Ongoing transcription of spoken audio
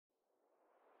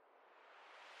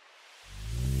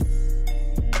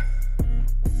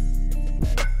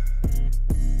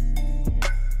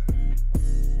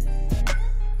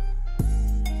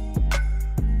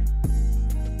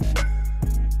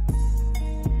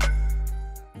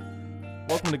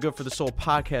Welcome to Good for the Soul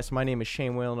podcast. My name is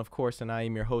Shane Whalen, of course, and I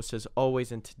am your host as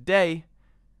always. And today,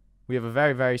 we have a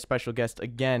very, very special guest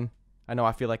again. I know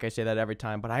I feel like I say that every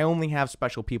time, but I only have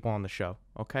special people on the show,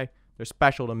 okay? They're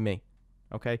special to me,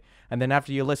 okay? And then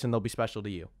after you listen, they'll be special to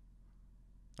you,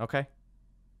 okay?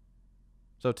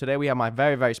 So today we have my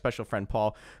very, very special friend,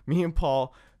 Paul. Me and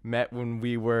Paul met when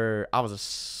I was a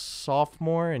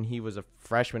sophomore and he was a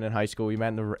freshman in high school. We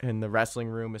met in the wrestling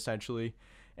room, essentially.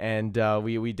 And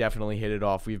we definitely hit it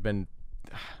off. We've been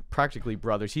practically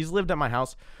brothers. He's lived at my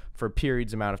house for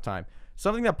periods amount of time.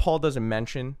 Something that Paul doesn't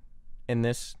mention in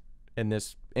this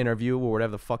interview or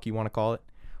whatever the fuck you want to call it.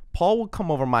 Paul will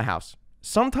come over to my house,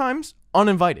 sometimes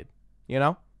uninvited, you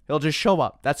know? He'll just show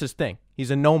up. That's his thing. He's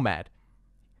a nomad.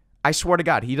 I swear to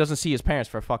God, he doesn't see his parents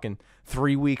for fucking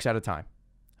 3 weeks at a time,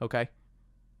 okay?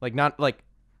 Like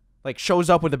shows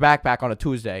up with a backpack on a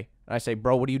Tuesday, and I say,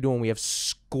 bro, what are you doing? We have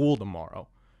school tomorrow.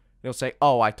 He'll say,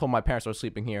 oh, I told my parents I was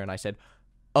sleeping here. And I said,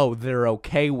 oh, they're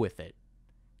okay with it.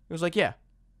 He was like, yeah.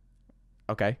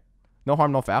 Okay. No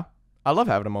harm, no foul. I love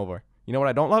having him over. You know what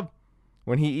I don't love?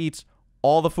 When he eats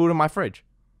all the food in my fridge.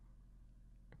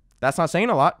 That's not saying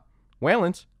a lot.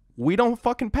 Whalen's, we don't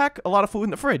fucking pack a lot of food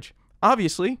in the fridge.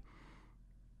 Obviously.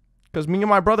 Because me and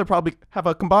my brother probably have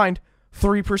a combined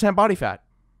 3% body fat.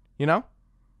 You know?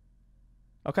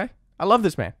 Okay? I love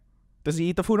this man. Does he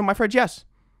eat the food in my fridge? Yes.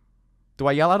 Do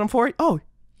I yell at him for it? Oh,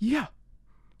 yeah.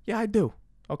 Yeah, I do.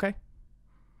 Okay?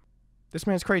 This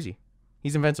man's crazy.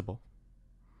 He's invincible.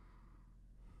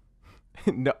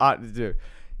 No, dude,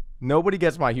 nobody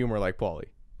gets my humor like Paulie.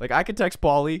 Like, I could text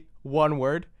Paulie one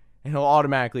word, and he'll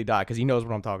automatically die because he knows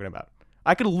what I'm talking about.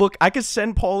 I could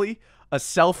send Paulie a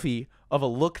selfie of a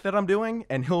look that I'm doing,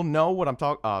 and he'll know what I'm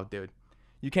talking. Oh, dude.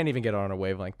 You can't even get on a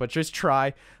wavelength. But just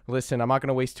try. Listen, I'm not going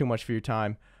to waste too much of your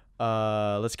time.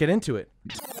 Let's get into it.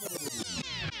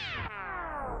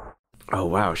 Oh,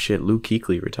 wow. Shit. Luke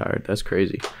Kuechly retired. That's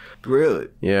crazy. Really?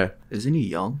 Yeah. Isn't he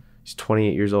young? He's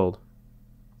 28 years old.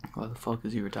 Why the fuck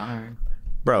is he retiring?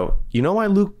 Bro, you know why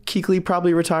Luke Kuechly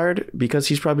probably retired? Because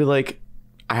he's probably like,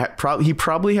 he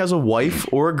probably has a wife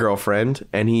or a girlfriend,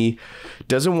 and he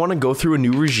doesn't want to go through a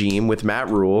new regime with Matt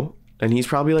Rule. And he's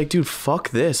probably like, dude, fuck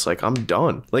this. Like, I'm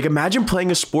done. Like, imagine playing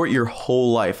a sport your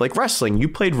whole life. Like wrestling.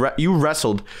 You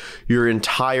wrestled your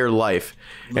entire life.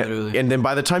 Literally. And then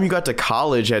by the time you got to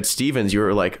college at Stevens, you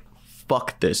were like,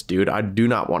 fuck this, dude. I do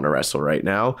not want to wrestle right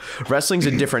now. Wrestling's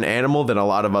a different animal than a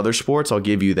lot of other sports. I'll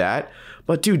give you that.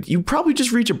 But, dude, you probably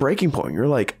just reach a breaking point. You're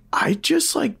like, I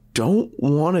just, like, don't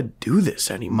want to do this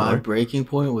anymore. My breaking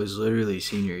point was literally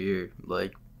senior year.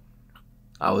 Like,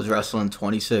 I was wrestling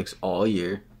 26 all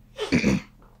year.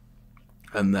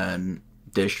 And then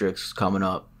districts coming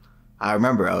up. I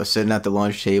remember I was sitting at the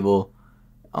lunch table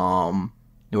where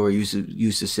we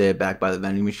used to sit back by the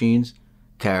vending machines.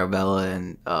 Caravella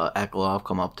and Ekelov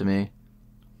come up to me.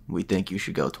 We think you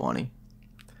should go 20.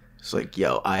 It's like,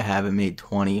 yo, I haven't made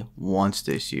 20 once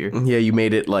this year. Yeah, you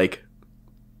made it like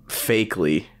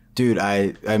fakely. Dude,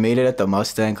 I made it at the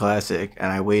Mustang Classic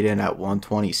and I weighed in at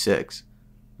 126.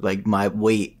 Like, my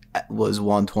weight was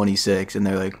 126 and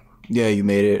they're like, yeah, you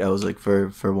made it. I was like, for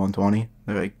 120?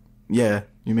 They're like, yeah,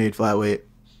 you made flat weight.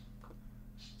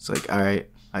 It's like, all right,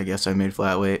 I guess I made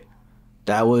flat weight.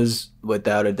 That was,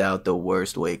 without a doubt, the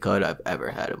worst weight cut I've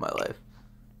ever had in my life.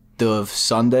 The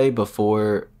Sunday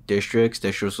before districts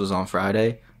was on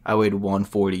Friday, I weighed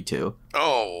 142.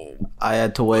 Oh. I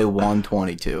had to weigh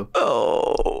 122.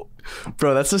 Oh.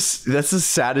 Bro, that's the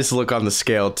saddest look on the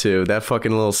scale, too. That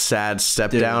fucking little sad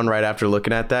step down right after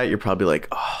looking at that. You're probably like,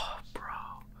 oh.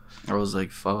 I was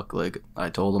like, fuck, like, I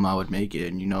told him I would make it,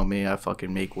 and you know me, I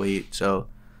fucking make weight, so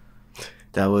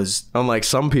that was... Unlike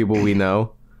some people we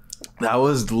know. That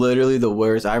was literally the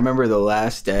worst. I remember the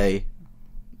last day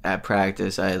at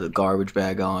practice, I had a garbage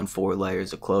bag on, 4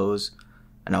 layers of clothes,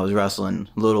 and I was wrestling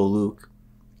little Luke.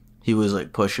 He was,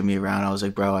 like, pushing me around. I was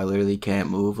like, bro, I literally can't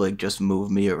move, like, just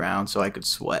move me around so I could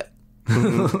sweat.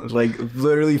 Like,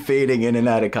 literally fading in and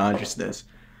out of consciousness.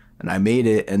 And I made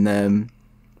it, and then...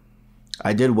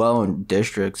 I did well in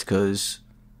districts because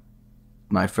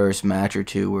my first match or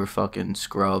two were fucking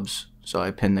scrubs. So I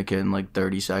pinned the kid in like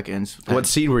 30 seconds. What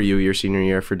seed were you your senior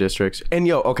year for districts? And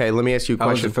yo, okay, let me ask you a question.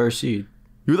 I was the first seed.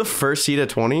 You were the first seed at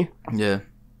 20? Yeah.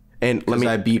 And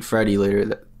I beat Freddie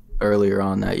earlier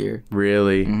on that year.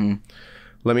 Really? Mm-hmm.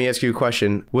 Let me ask you a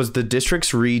question. Was the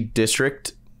districts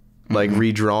redistrict, like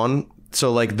redrawn?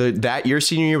 So like that year,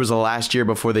 senior year was the last year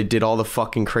before they did all the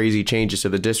fucking crazy changes to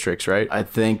the districts, right? I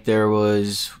think there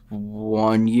was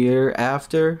 1 year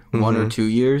after, 1 or 2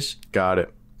 years. Got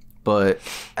it. But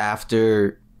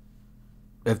after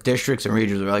if districts and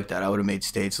regions were like that, I would have made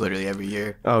states literally every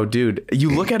year. Oh, dude, you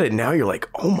look at it now, you're like,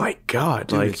 oh my God.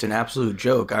 Dude, like, it's an absolute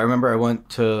joke. I remember I went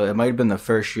to, it might have been the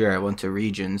first year I went to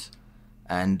regions,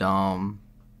 and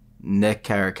Nick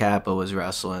Caracappa was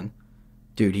wrestling.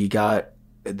 Dude, he got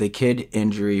the kid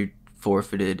injury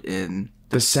forfeited in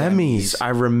the semis. I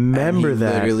remember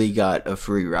that. Literally got a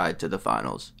free ride to the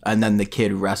finals. And then the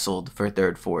kid wrestled for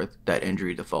third, fourth. That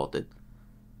injury defaulted.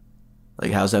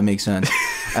 Like, how's that make sense?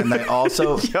 And they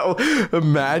also... Yo,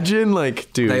 imagine,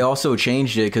 like, dude. They also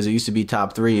changed it because it used to be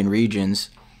top 3 in regions,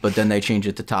 but then they changed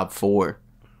it to top 4.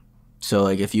 So,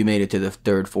 like, if you made it to the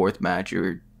third, fourth match, you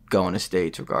were going to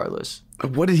states regardless.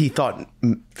 What did he thought?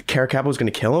 Caracappa was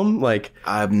going to kill him? Like,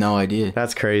 I have no idea.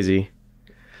 That's crazy.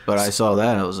 But I saw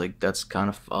that, I was like, that's kind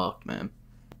of fucked, man.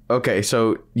 Okay,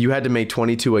 so you had to make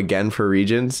 22 again for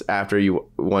regions after you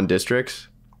won districts?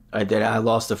 I did. I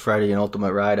lost to Freddie in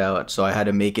Ultimate Rideout, so I had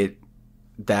to make it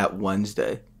that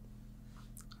Wednesday.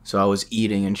 So I was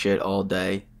eating and shit all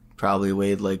day. Probably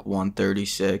weighed like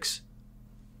 136.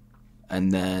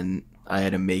 And then I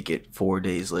had to make it 4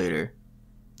 days later.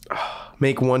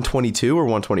 Make 122 or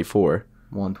 124?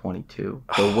 122.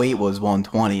 The weight was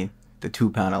 120. The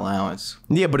 2-pound allowance.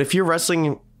 Yeah, but if you're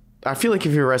wrestling, I feel like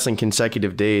if you're wrestling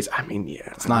consecutive days, I mean,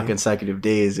 yeah. It's not consecutive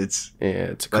days. It's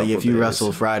a couple like if you days.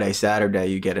 wrestle Friday, Saturday,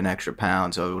 you get an extra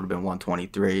pound, so it would have been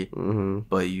 123. Mm-hmm.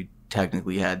 But you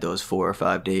technically had those 4 or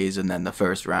 5 days, and then the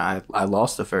first round, I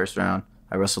lost the first round.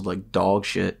 I wrestled like dog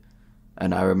shit,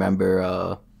 and I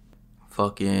remember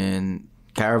fucking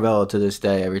Caravella to this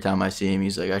day. Every time I see him,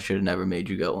 he's like, "I should have never made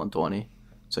you go 120."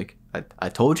 It's like I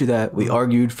told you that. We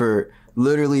argued for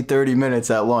literally 30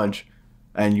 minutes at lunch,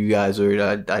 and you guys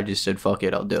were, I just said, fuck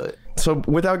it, I'll do it. So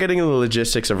without getting into the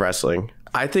logistics of wrestling,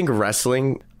 I think it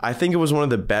was one of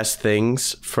the best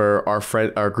things for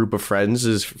our group of friends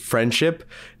is friendship.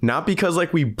 Not because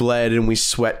like we bled and we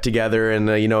sweat together and,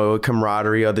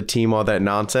 camaraderie of the team, all that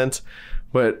nonsense,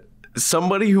 but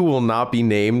somebody who will not be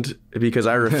named because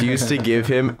I refuse to give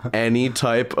him any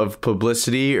type of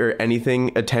publicity or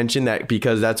anything attention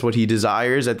because that's what he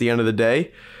desires at the end of the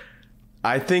day.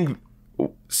 I think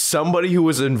somebody who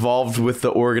was involved with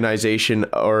the organization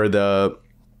or the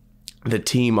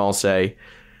team, I'll say,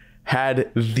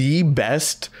 had the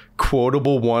best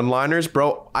quotable one-liners.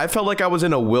 Bro, I felt like I was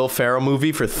in a Will Ferrell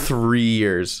movie for 3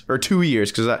 years or 2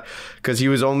 years because he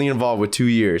was only involved with 2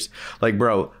 years. Like,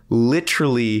 bro,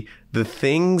 literally the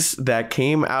things that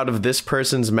came out of this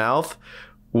person's mouth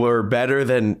were better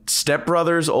than Step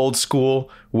Brothers, Old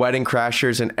School, Wedding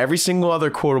Crashers, and every single other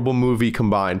quotable movie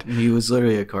combined. He was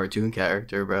literally a cartoon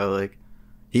character, bro. Like,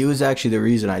 he was actually the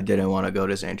reason I didn't want to go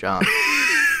to St. John's.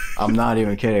 I'm not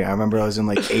even kidding. I remember I was in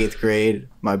like 8th grade.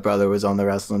 My brother was on the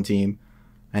wrestling team,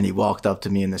 and he walked up to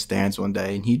me in the stands one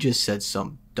day, and he just said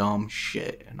some dumb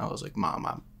shit. And I was like,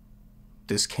 Mom,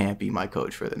 this can't be my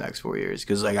coach for the next 4 years.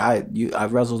 Because like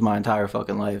I've wrestled my entire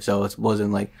fucking life, so it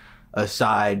wasn't like a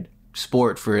side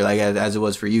sport for like as it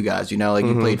was for you guys, like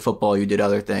you played football, you did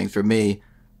other things. For me,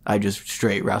 I just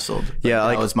straight wrestled.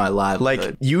 That was my livelihood.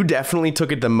 Like, you definitely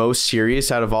took it the most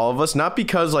serious out of all of us. Not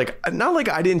because, not like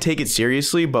I didn't take it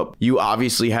seriously, but you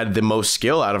obviously had the most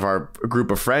skill out of our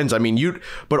group of friends. I mean,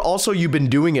 but also you've been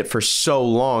doing it for so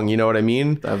long, you know what I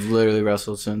mean? I've literally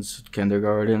wrestled since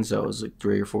kindergarten, so I was like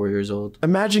 3 or 4 years old.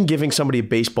 Imagine giving somebody a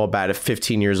baseball bat at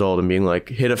 15 years old and being like,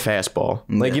 hit a fastball.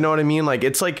 Yeah. Like, you know what I mean? Like,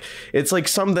 it's like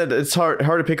something that it's hard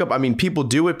to pick up. I mean, people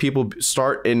do it. People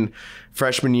start in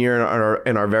freshman year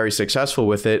and are very successful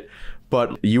with it,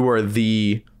 but you were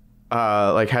the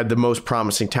had the most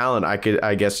promising talent,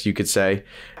 I guess you could say.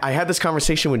 I had this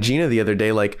conversation with Gina the other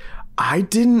day. Like, I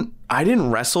didn't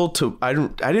wrestle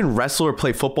or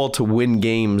play football to win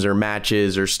games or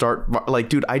matches or start. Like,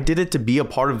 dude, I did it to be a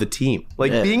part of the team.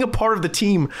 Like, being a part of the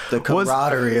team, the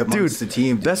camaraderie amongst the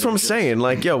team. That's what I'm saying.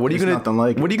 Like, yo, what are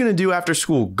you gonna do after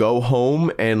school? Go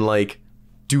home and like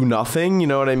do nothing, you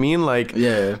know what I mean? Like,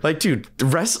 yeah, like, dude, the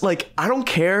rest, like, I don't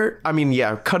care. I mean,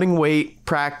 yeah, cutting weight,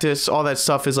 practice, all that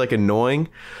stuff is like annoying,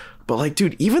 but like,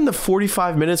 dude, even the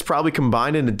 45 minutes probably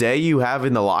combined in a day you have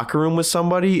in the locker room with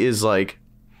somebody is like,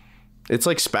 it's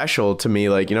like special to me.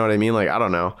 Like, you know what I mean? Like, I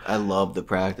don't know. I love the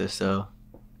practice though.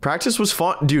 Practice was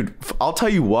fun, dude. I'll tell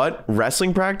you what,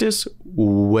 wrestling practice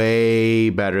way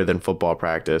better than football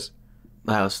practice.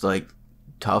 That was like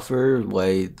tougher,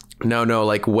 way. No,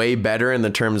 like way better in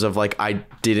the terms of like, I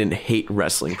didn't hate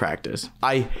wrestling practice.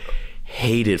 I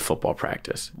hated football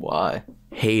practice. Why?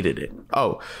 Hated it.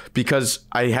 Oh, because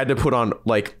I had to put on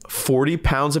like 40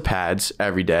 pounds of pads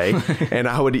every day, and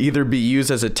I would either be used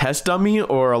as a test dummy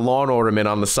or a lawn ornament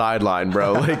on the sideline,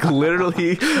 bro. Like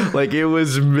literally, like it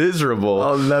was miserable.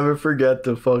 I'll never forget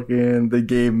the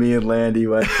game me and Landy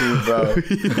went to, bro.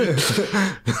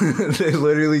 They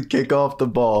literally kick off the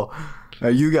ball.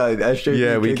 You guys,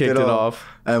 SJP we kicked it off.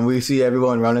 And we see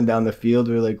everyone running down the field.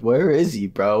 We're like, where is he,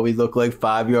 bro? We look like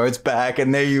 5 yards back,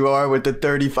 and there you are with the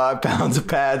 35 pounds of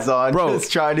pads on, bro,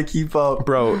 just trying to keep up.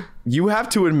 Bro, you have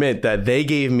to admit that they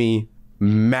gave me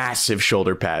massive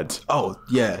shoulder pads. Oh,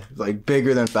 yeah. Like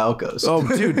bigger than Falco's. Oh,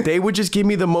 dude, they would just give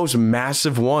me the most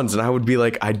massive ones, and I would be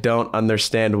like, I don't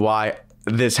understand why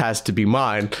this has to be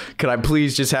mine. Could I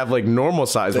please just have like normal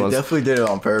size ones? They definitely did it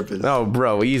on purpose. Oh,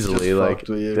 bro, easily. Just like, fucked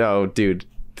with you. Oh, dude.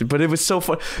 But it was so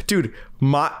fun, dude.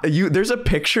 There's a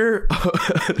picture.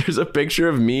 There's a picture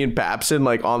of me and Papson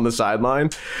like on the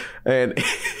sideline, and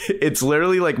it's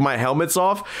literally like my helmet's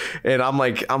off, and I'm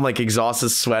like exhausted,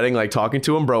 sweating, like talking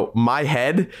to him, bro. My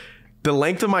head, the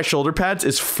length of my shoulder pads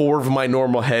is 4 of my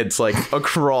normal heads, like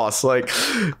across, like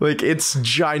it's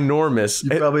ginormous.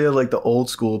 You probably had like the old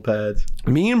school pads.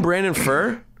 Me and Brandon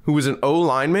Furr, who was an O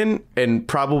lineman and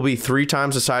probably 3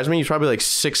 times the size of me, he's probably like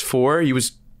 6'4".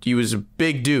 He was a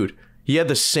big dude. He had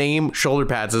the same shoulder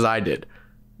pads as I did.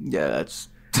 Yeah, that's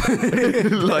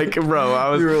like,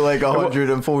 bro, we were like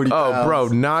 140 pounds. Oh, bro,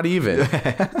 not even.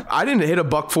 I didn't hit a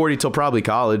 $140 till probably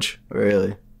college.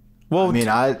 Really? Well, I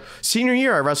mean, senior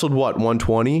year I wrestled what,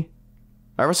 120?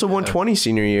 I wrestled 120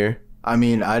 senior year. I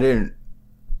mean, I didn't.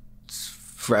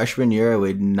 Freshman year, I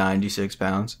weighed 96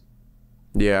 pounds.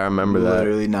 Yeah, I remember that.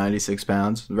 Literally 96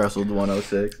 pounds. Wrestled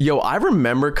 106. Yo, I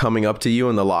remember coming up to you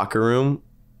in the locker room.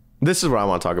 This is what I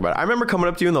want to talk about. I remember coming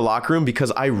up to you in the locker room because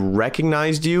I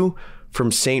recognized you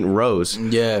from St. Rose.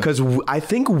 Yeah. Because I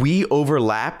think we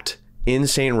overlapped in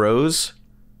St. Rose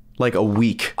like a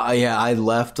week. Yeah, I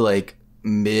left like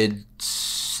mid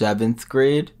 7th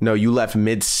grade. No, you left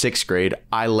mid 6th grade.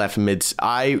 I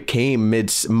came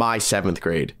my 7th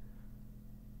grade.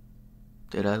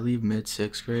 Did I leave mid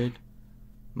 6th grade?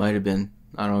 Might have been.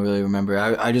 I don't really remember.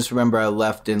 I just remember I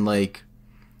left in like,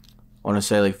 I want to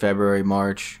say like February,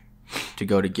 March to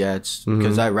go to Getz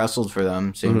because I wrestled for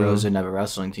them. St. Rose didn't have a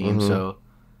wrestling team, so.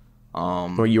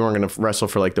 Well, you weren't gonna wrestle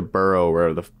for like the borough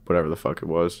or whatever the fuck it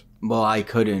was. Well, I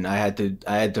couldn't. I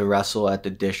had to wrestle at the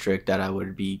district that I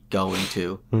would be going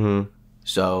to.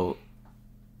 So,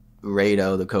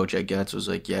 Rado, the coach at Getz, was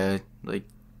like, "Yeah, like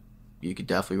you could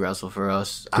definitely wrestle for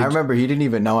us." I remember he didn't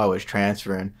even know I was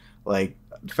transferring. Like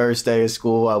first day of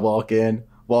school, I walk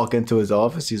into his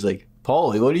office. He's like,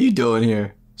 "Paulie, what are you doing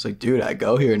here?" It's like, dude, I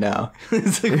go here now.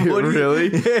 It's like, what really?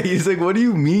 Yeah, he's like, what do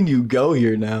you mean you go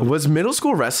here now? Was middle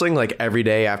school wrestling like every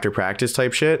day after practice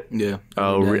type shit? Yeah.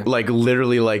 Oh, like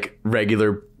literally like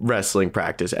regular wrestling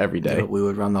practice every day. Yeah, we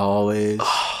would run the hallways,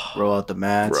 roll out the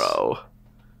mats. Bro.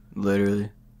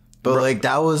 Literally. But like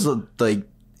that was like,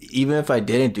 even if I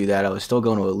didn't do that, I was still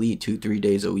going to Elite 2-3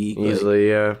 days a week.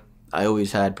 Easily, like, yeah. I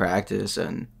always had practice,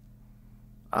 and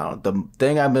the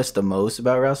thing I missed the most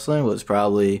about wrestling was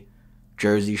probably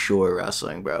Jersey Shore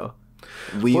wrestling, bro.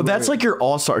 That's like your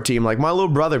all-star team. Like my little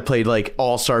brother played like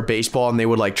all-star baseball, and they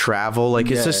would like travel.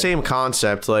 Like it's the same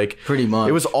concept. Like pretty much,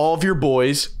 it was all of your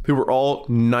boys who were all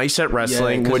nice at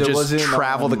wrestling would just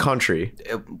travel the country.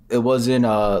 It wasn't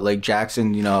like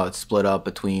Jackson. You know, it's split up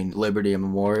between Liberty and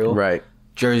Memorial. Right.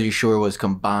 Jersey Shore was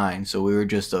combined, so we were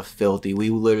just a filthy. We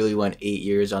literally went 8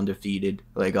 years undefeated,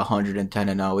 like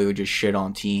 110-0. We would just shit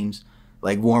on teams.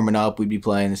 Like warming up, we'd be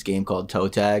playing this game called toe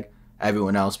tag.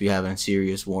 Everyone else be having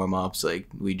serious warm-ups. Like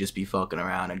we'd just be fucking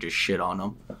around and just shit on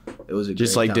them. It was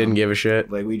just like time. Didn't give a shit.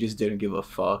 Like we just didn't give a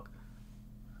fuck.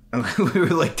 We were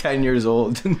like 10 years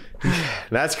old.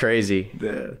 That's crazy.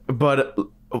 Yeah. But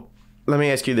let me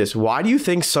ask you this: why do you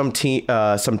think some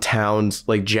towns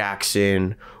like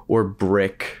Jackson or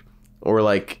Brick or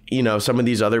like, you know, some of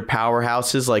these other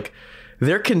powerhouses, like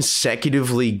they're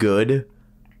consecutively good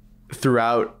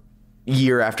throughout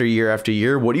year after year after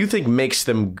year? What do you think makes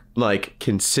them like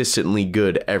consistently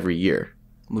good every year?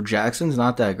 Well, Jackson's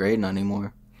not that great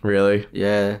anymore. Really?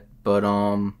 Yeah, but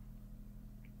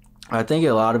I think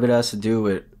a lot of it has to do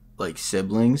with like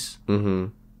siblings.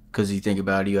 Because you think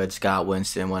about it, you had Scott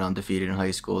Winston, went undefeated in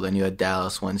high school. Then you had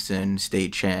Dallas Winston,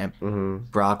 state champ.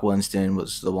 Brock Winston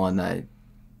was the one that,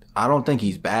 I don't think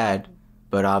he's bad,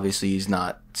 but obviously he's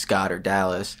not Scott or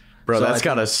Dallas. Bro, so that's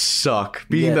gotta suck.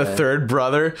 Being the third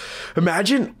brother.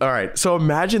 Imagine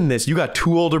this. You got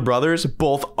 2 older brothers,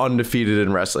 both undefeated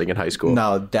in wrestling in high school.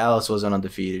 No, Dallas wasn't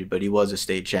undefeated, but he was a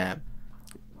state champ.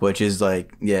 which is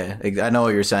like, yeah, I know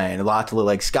what you're saying. A lot to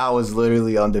like. Scott was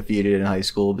literally undefeated in high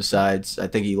school. Besides, I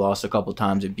think he lost a couple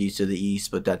times in Beast of the East,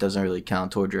 but that doesn't really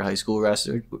count towards your high school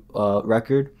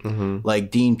record. Like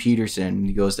Dean Peterson,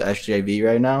 he goes to SJV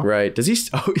right now. Right? Does he?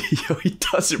 Oh, he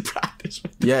doesn't practice.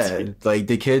 Yeah, like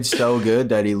the kid's so good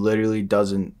that he literally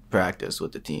doesn't practice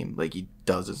with the team. Like he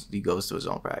goes to his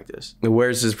own practice.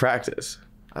 Where's his practice?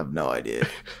 I have no idea.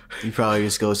 He probably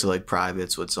just goes to like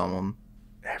privates with someone.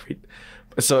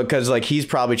 So, because like he's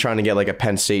probably trying to get like a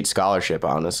Penn State scholarship,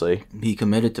 honestly. He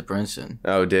committed to Princeton.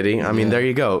 Oh, did he? I mean, there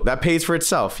you go. That pays for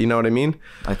itself. You know what I mean?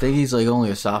 I think he's like only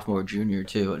a sophomore, junior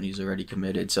too, and he's already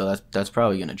committed. So that's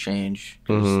probably gonna change.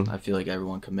 'Cause I feel like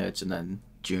everyone commits, and then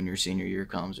junior, senior year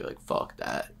comes, you're like, fuck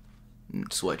that,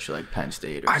 and switch to like Penn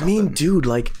State. Or something. I mean, dude,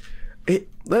 like.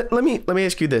 Let me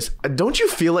ask you this. Don't you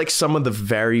feel like some of the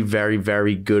very, very,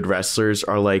 very good wrestlers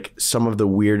are like some of the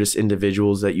weirdest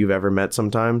individuals that you've ever met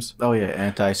sometimes? Oh, yeah.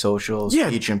 Antisocial,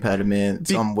 speech impediment,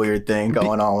 some weird thing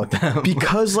going on with them.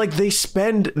 Because like they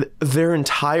spend their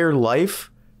entire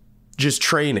life just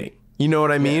training. You know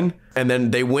what I mean? And then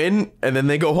they win and then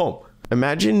they go home.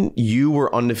 Imagine you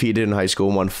were undefeated in high school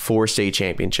and won 4 state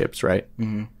championships, right?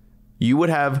 Mm-hmm. You would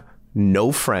have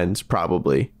no friends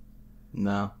probably.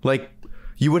 No. Like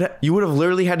you would have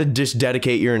literally had to just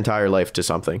dedicate your entire life to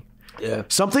something. Yeah.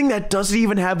 Something that doesn't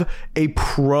even have a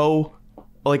pro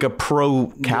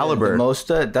caliber.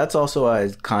 That's also why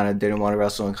I kind of didn't want to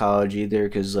wrestle in college either,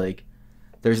 because like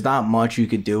there's not much you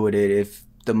could do with it. If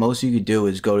the most you could do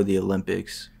is go to the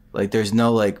Olympics. Like there's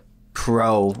no like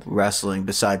pro wrestling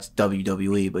besides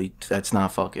WWE, but that's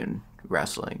not fucking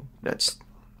wrestling. That's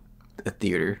a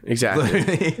theater.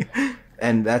 Exactly.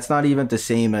 And that's not even the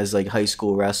same as like high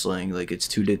school wrestling. Like it's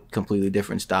two completely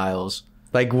different styles.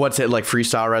 Like what's it, like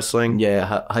freestyle wrestling?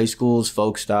 Yeah, high school's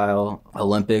folk style.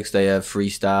 Olympics, they have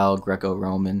freestyle,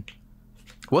 Greco-Roman.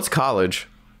 What's college?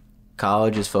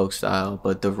 College is folk style,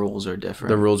 but the rules are different.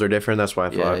 The rules are different. That's why I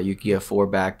thought. Yeah, you could get 4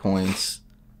 back points.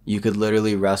 You could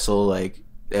literally wrestle like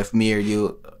if me and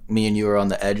you are on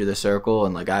the edge of the circle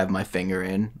and like I have my finger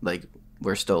in, like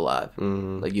we're still alive.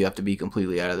 Mm-hmm. Like you have to be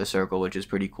completely out of the circle, which is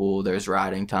pretty cool. There's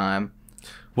riding time.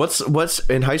 What's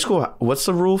in high school? What's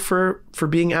the rule for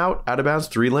being out of bounds?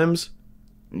 3 limbs?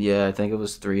 Yeah, I think it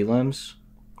was 3 limbs.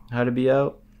 How to be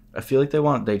out. I feel like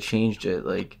they changed it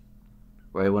like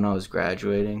right when I was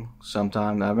graduating.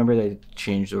 Sometime I remember they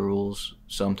changed the rules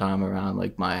sometime around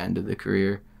like my end of the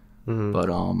career. Mm-hmm. But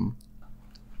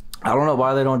I don't know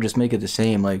why they don't just make it the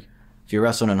same. Like if you're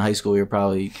wrestling in high school, you're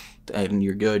probably and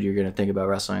you're good. You're gonna think about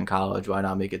wrestling in college. Why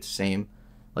not make it the same?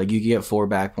 Like you can get 4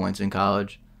 back points in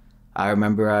college. I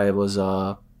remember I was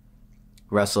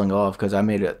wrestling off because I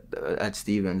made it at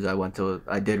Stevens.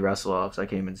 I did wrestle off, so I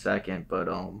came in second. But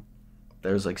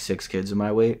there was like 6 kids in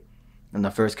my weight, and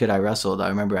the first kid I wrestled, I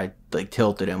remember I like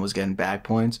tilted and was getting back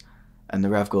points, and the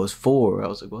ref goes 4. I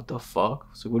was like, what the fuck?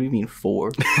 I was like, what do you mean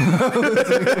 4?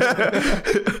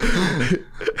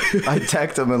 I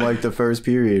teched him in like the first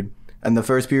period, and the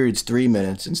first period's 3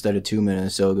 minutes instead of 2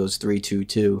 minutes, so it goes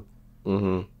 3-2-2.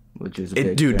 Mm-hmm. Which is a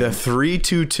big dude, thing. the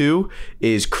 3-2-2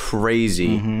 is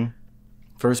crazy. Mm-hmm.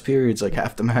 First period's like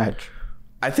half the match.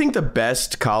 I think the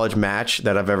best college match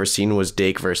that I've ever seen was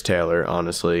Dake versus Taylor,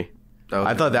 honestly.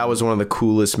 I thought that was one of the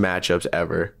coolest matchups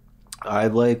ever. I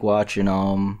like watching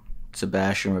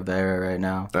Sebastian Rivera right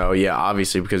now. Oh yeah,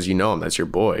 obviously because you know him, that's your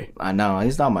boy. I know,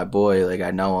 he's not my boy, like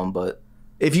I know him, but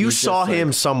if you saw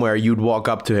him somewhere, you'd walk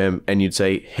up to him and you'd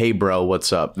say, "Hey, bro,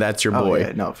 what's up?" That's your boy.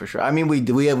 Yeah, no, for sure. I mean,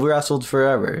 we wrestled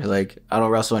forever. Like, I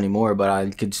don't wrestle anymore, but I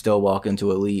could still walk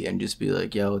into Elite and just be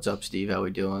like, "Yo, what's up, Steve? How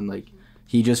we doing?" Like,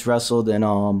 he just wrestled in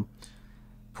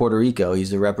Puerto Rico.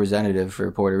 He's the representative for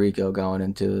Puerto Rico going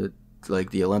into like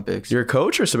the Olympics. Your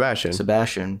coach or Sebastian?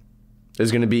 Sebastian is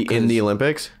going to be in the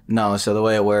Olympics? No, so the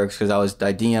way it works, because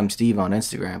I DM'd Steve on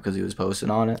Instagram because he was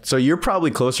posting on it. So you're probably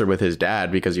closer with his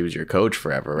dad because he was your coach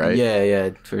forever, right? Yeah,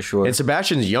 for sure. And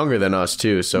Sebastian's younger than us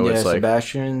too, so it's like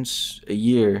Sebastian's a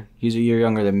year. He's a year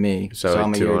younger than me. So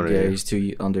I'm a year. He's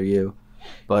 2 under you.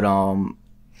 But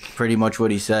pretty much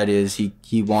what he said is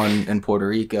he won in Puerto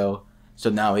Rico, so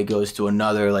now he goes to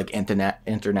another like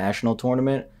international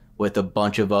tournament with a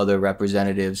bunch of other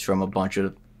representatives from a bunch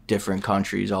of different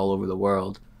countries all over the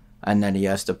world, and then he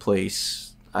has to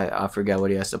place I forget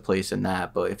what he has to place in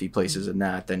that, but if he places in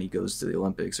that, then he goes to the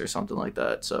Olympics or something like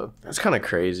that. So that's kind of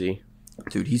crazy.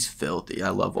 Dude, he's filthy. I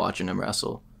love watching him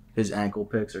wrestle. His ankle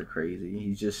picks are crazy.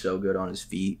 He's just so good on his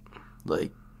feet.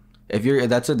 Like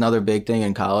that's another big thing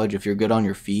in college. If you're good on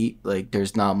your feet, like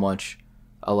there's not much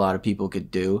a lot of people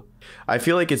could do. I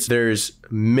feel like there's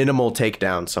minimal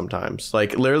takedowns sometimes.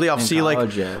 Like literally I'll see like a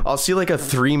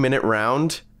 3-minute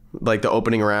round Like the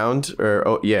opening round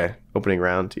opening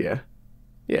round.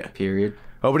 Yeah. Period.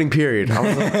 Opening period. I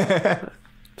was like,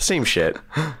 same shit.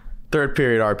 Third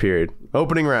period, our period.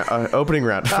 Opening round.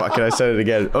 Fuck it, I said it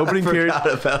again. Opening period. I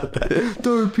forgot about that.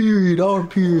 Third period, our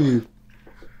period.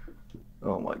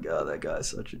 Oh my god, that guy's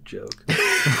such a joke.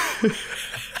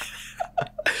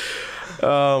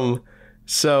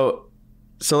 So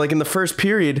like in the first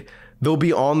period, they'll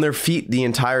be on their feet the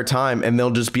entire time and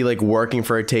they'll just be like working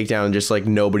for a takedown and just like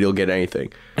nobody will get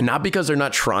anything. And not because they're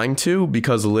not trying to,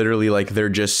 because literally like they're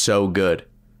just so good.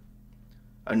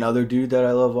 Another dude that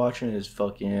I love watching is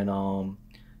fucking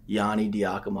Yanni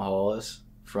Diakomahalis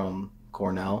from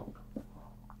Cornell.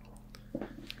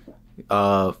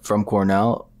 From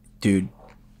Cornell, dude,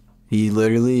 he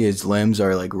literally, his limbs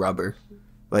are like rubber.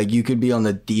 Like, you could be on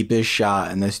the deepest shot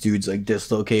and this dude's like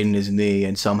dislocating his knee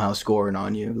and somehow scoring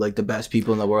on you. Like the best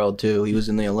people in the world too. He was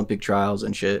in the Olympic trials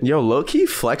and shit. Yo, low-key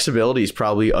flexibility is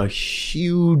probably a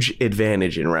huge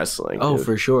advantage in wrestling. Oh, dude.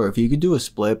 for sure. If you could do a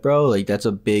split, bro, like that's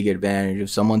a big advantage. If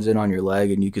someone's in on your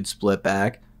leg and you could split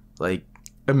back, like...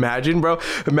 Imagine, bro.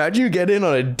 Imagine you get in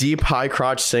on a deep high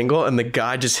crotch single and the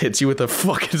guy just hits you with a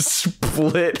fucking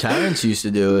split. Terrence used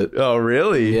to do it. Oh,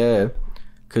 really? Yeah.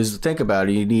 Because think about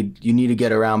it, you need to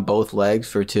get around both legs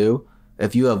for two.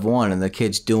 If you have one and the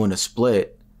kid's doing a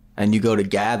split and you go to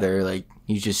gather, like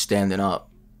he's just standing up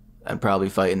and probably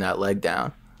fighting that leg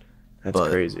down. That's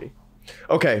crazy.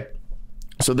 Okay.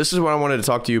 So this is what I wanted to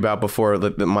talk to you about before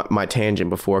my tangent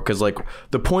before, because like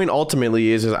the point ultimately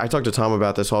is I talk to Tom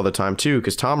about this all the time too,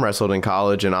 because Tom wrestled in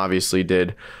college and obviously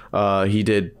I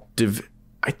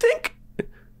think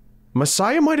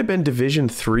Messiah might have been Division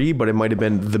 3, but it might have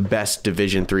been the best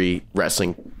Division 3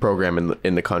 wrestling program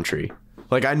in the country.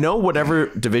 Like I know whatever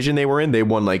division they were in, they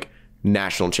won like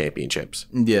national championships.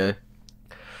 Yeah.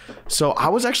 So I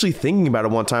was actually thinking about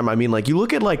it one time. I mean, like you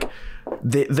look at like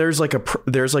there's like a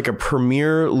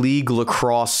Premier League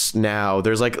lacrosse now.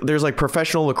 There's like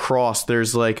professional lacrosse.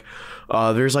 There's like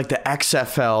the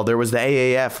XFL. There was the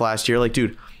AAF last year. Like,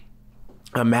 dude,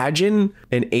 imagine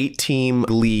an 8-team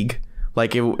league.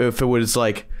 Like if it was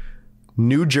like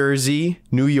New Jersey,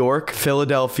 New York,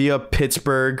 Philadelphia,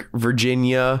 Pittsburgh,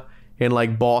 Virginia, and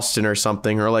like Boston or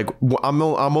something, or like I'm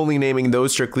only naming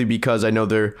those strictly because I know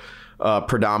they're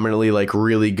predominantly like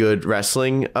really good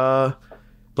wrestling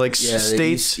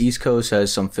states. East Coast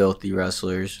has some filthy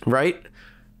wrestlers, right?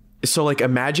 So like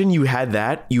imagine you had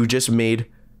that, you just made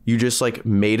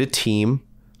a team,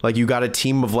 like you got a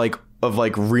team of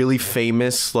really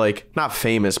famous, like not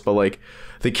famous but like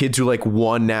the kids who like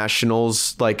won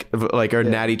nationals, like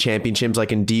natty championships,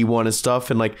 like in D1 and stuff,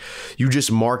 and like you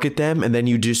just market them, and then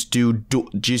you just do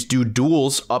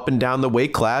duels up and down the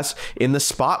weight class in the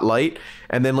spotlight,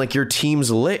 and then like your team's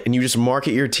lit, and you just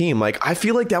market your team. Like I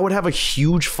feel like that would have a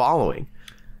huge following.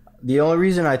 The only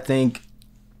reason I think,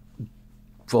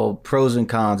 well, pros and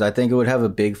cons, I think it would have a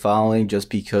big following just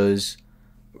because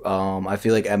I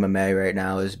feel like MMA right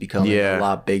now is becoming a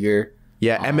lot bigger.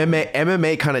 Yeah,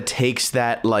 MMA kind of takes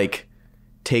that, like,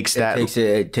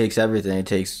 It takes everything. It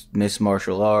takes mixed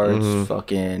martial arts,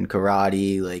 fucking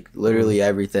karate, like, literally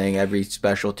everything, every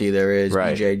specialty there is,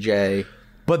 right. BJJ.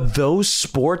 But those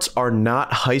sports are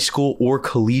not high school or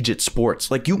collegiate sports.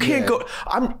 Like, you can't go...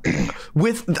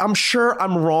 I'm sure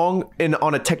I'm wrong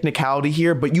on a technicality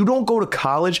here, but you don't go to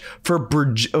college for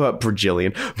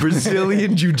Brazilian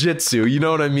jiu-jitsu. You know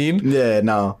what I mean? Yeah,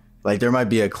 no. Like, there might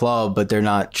be a club, but they're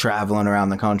not traveling around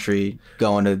the country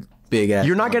going to big ass.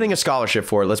 You're not getting a scholarship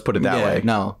for it. Let's put it that way.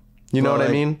 No. You know what I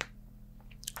mean?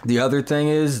 The other thing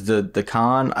is the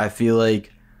con. I feel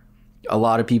like a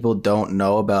lot of people don't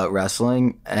know about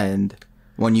wrestling, and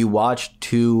when you watch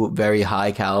two very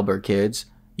high caliber kids,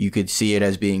 you could see it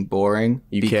as being boring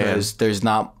because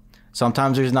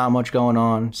sometimes there's not much going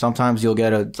on. Sometimes you'll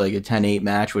get a 10-8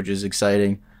 match, which is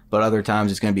exciting. But other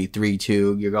times it's going to be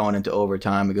 3-2. You're going into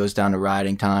overtime. It goes down to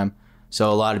riding time. So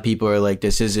a lot of people are like,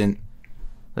 this isn't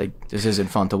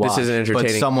fun to watch. This isn't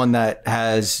entertaining. But someone that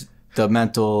has the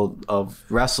mental of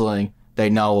wrestling, they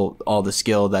know all the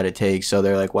skill that it takes. So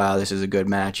they're like, wow, this is a good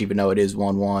match, even though it is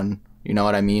 1-1. You know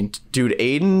what I mean? Dude,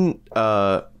 Aiden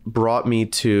brought me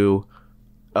to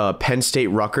Penn State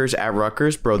Rutgers at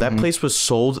Rutgers. Bro, that place was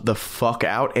sold the fuck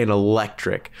out and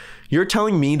electric. You're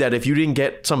telling me that if you didn't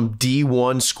get some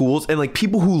D1 schools and like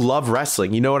people who love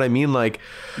wrestling, you know what I mean? Like,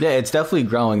 yeah, it's definitely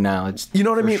growing now. It's, you know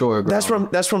what I mean? Sure, that's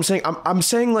what I'm saying. I'm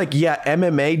saying like, yeah,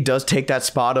 MMA does take that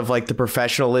spot of like the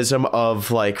professionalism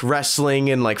of like wrestling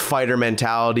and like fighter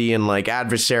mentality and like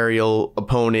adversarial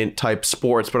opponent type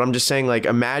sports. But I'm just saying, like,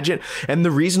 imagine. And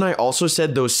the reason I also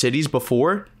said those cities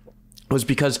before was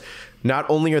because not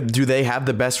only do they have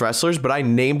the best wrestlers, but I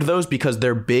named those because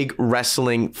they're big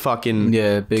wrestling fucking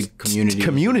big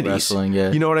communities. Wrestling,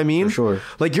 you know what I mean? For sure.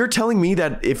 Like, you're telling me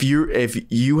that if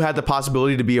you had the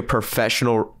possibility to be a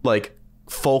professional like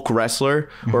folk wrestler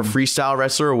or freestyle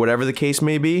wrestler or whatever the case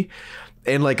may be,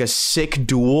 and like a sick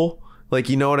duel. Like,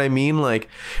 you know what I mean? Like,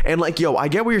 and like, yo, I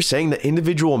get what you're saying. The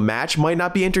individual match might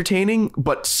not be entertaining,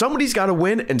 but somebody's got to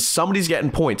win and somebody's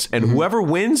getting points. And whoever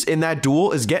wins in that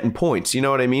duel is getting points. You know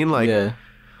what I mean? Like,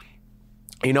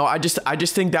 you know, I just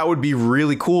think that would be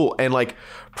really cool. And like,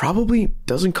 probably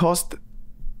doesn't cost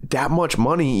that much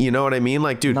money. You know what I mean?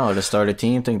 Like, dude. No, to start a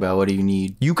team, think about what do you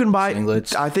need? You can buy,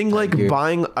 singlets, I think like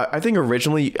buying, I think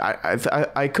originally,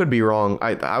 I could be wrong.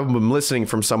 I'm listening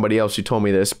from somebody else who told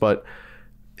me this, but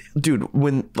dude,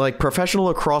 when like professional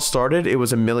lacrosse started, it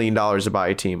was $1 million to buy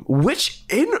a team, which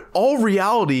in all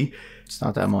reality, it's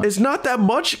not that much. It's not that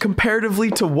much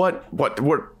comparatively to what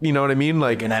you know what I mean?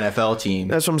 Like an NFL team.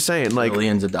 That's what I'm saying. Like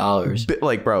millions of dollars.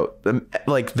 Like, bro,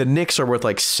 like the Knicks are worth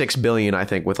like $6 billion, I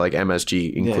think, with like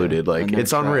MSG included. Like,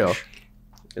 it's unreal.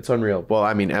 It's unreal. Well,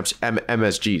 I mean,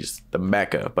 MSG's the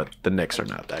mecca, but the Knicks are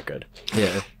not that good.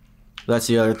 Yeah, that's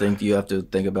the other thing you have to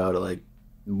think about. Like,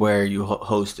 where are you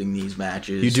hosting these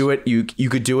matches? You do it. You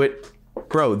could do it,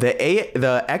 bro. The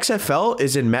XFL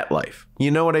is in MetLife. You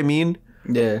know what I mean?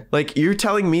 Yeah. Like, you're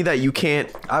telling me that you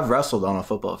can't. I've wrestled on a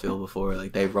football field before.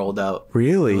 Like, they rolled out.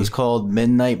 Really? It was called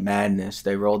Midnight Madness.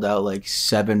 They rolled out like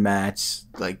 7 mats,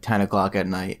 like 10 o'clock at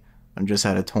night, and just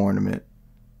had a tournament.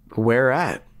 Where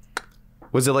at?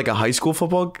 Was it like a high school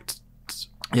football?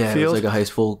 Yeah, field? It was like a high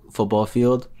school football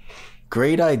field.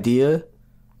 Great idea.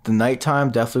 The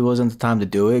nighttime definitely wasn't the time to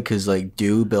do it because like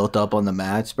dew built up on the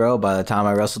mats, bro. By the time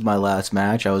I wrestled my last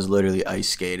match, I was literally ice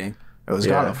skating. It was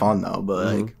kind of fun though,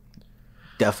 but like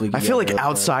definitely. I feel like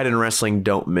outside and wrestling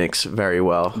don't mix very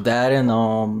well. That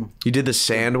and you did the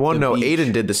sand one? No, beach.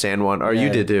 Aiden did the sand one, or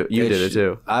you did too. You did it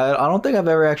too. I don't think I've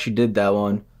ever actually did that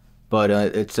one, but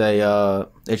it's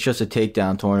just a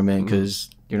takedown tournament because.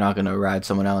 You're not gonna ride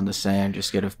someone out in the sand.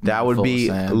 Just get a that would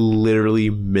be literally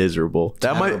miserable.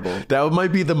 That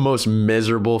might be the most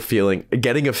miserable feeling.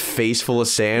 Getting a face full of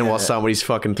sand while somebody's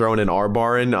fucking throwing an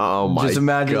R-bar in. Oh my god! Just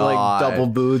imagine like double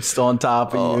boots on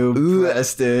top of you,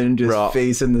 pressed in, just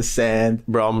facing the sand.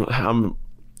 Bro, I'm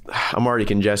already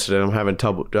congested and I'm having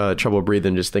trouble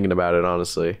breathing just thinking about it.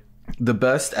 Honestly, the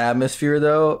best atmosphere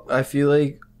though I feel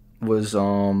like was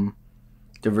the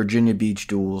Virginia Beach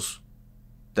duels.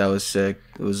 That was sick.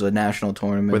 It was a national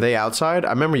tournament. Were they outside? I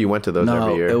remember you went to those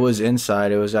every year. No, it was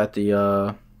inside. It was at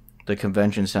the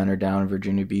convention center down in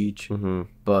Virginia Beach. Mm-hmm.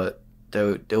 But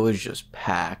it was just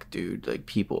packed, dude. Like,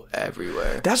 people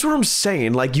everywhere. That's what I'm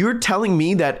saying. Like, you're telling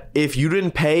me that if you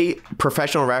didn't pay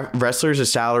professional wrestlers a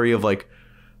salary of, like,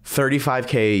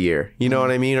 $35K a year, you know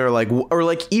what I mean? Or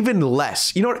like even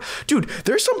less. You know what? Dude,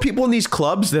 there's some people in these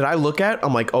clubs that I look at,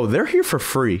 I'm like, oh, they're here for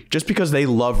free just because they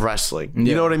love wrestling.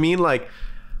 You know what I mean? Like,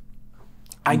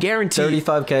 I guarantee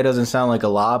 $35K doesn't sound like a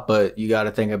lot, but you got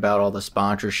to think about all the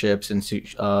sponsorships and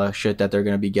shit that they're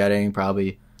going to be getting.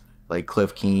 Probably like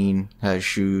Cliff Keen has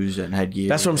shoes and headgear.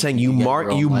 That's what I'm saying. You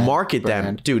market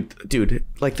them, dude.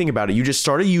 Like, think about it. You just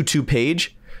start a YouTube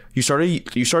page. You start a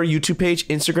YouTube page,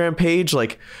 Instagram page.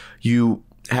 Like, you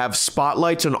have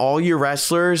spotlights on all your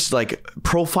wrestlers, like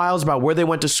profiles about where they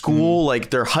went to school, like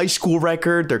their high school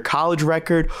record, their college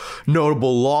record,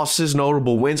 notable losses,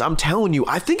 notable wins. I'm telling you,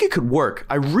 I think it could work.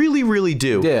 I really, really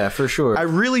do. Yeah, for sure. I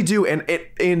really do.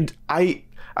 And I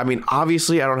mean,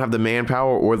 obviously I don't have the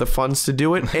manpower or the funds to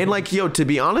do it. And like, yo, to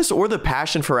be honest, or the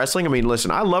passion for wrestling. I mean,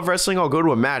 listen, I love wrestling. I'll go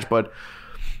to a match, but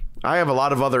I have a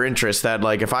lot of other interests that,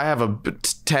 like, if I have a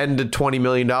 $10 to $20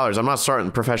 million, I'm not starting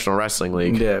a professional wrestling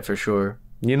league. Yeah, for sure.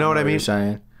 You know what I mean? You're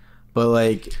saying, but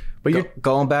like, you're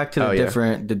going back to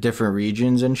the different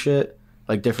regions and shit,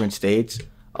 like different states.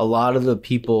 A lot of the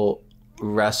people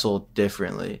wrestle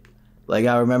differently. Like,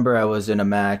 I remember I was in a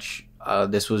match.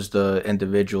 This was the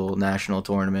individual national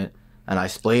tournament, and I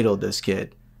spladled this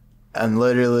kid. And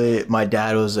literally, my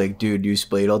dad was like, "Dude, you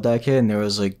spladled that kid?" And there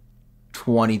was like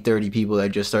 20, 30 people that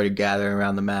just started gathering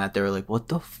around the mat. They were like, "What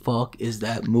the fuck is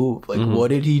that move? Like, what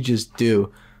did he just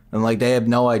do?" And like, they have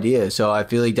no idea. So I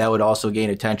feel like that would also gain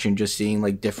attention, just seeing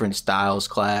like different styles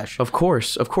clash. Of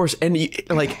course. And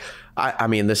like, I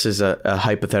mean, this is a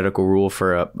hypothetical rule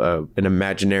for an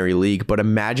imaginary league, but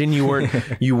imagine you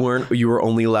were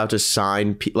only allowed to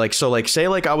sign say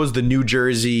like I was the New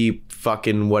Jersey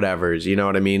fucking whatevers, you know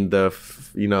what I mean? I don't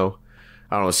know,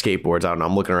 skateboards. I don't know.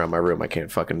 I'm looking around my room. I can't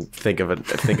fucking think of a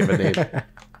name.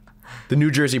 The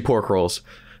New Jersey pork rolls.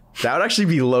 That would actually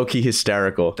be low-key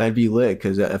hysterical. That'd be lit,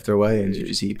 because after weigh-ins, you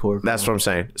just eat pork. That's what I'm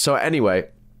saying. So anyway,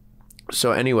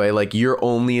 So anyway, like you're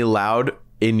only allowed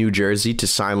in New Jersey to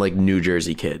sign like New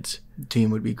Jersey kids.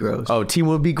 Team would be gross. Oh, team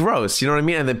would be gross. You know what I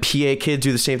mean? And the PA kids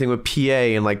do the same thing with PA,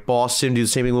 and like Boston do the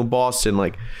same thing with Boston.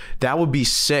 Like that would be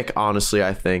sick, honestly,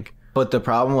 I think. But the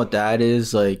problem with that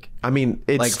is like, I mean,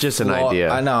 it's like just an idea.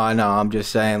 I know. I'm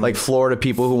just saying, Like Florida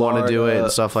people who want to do it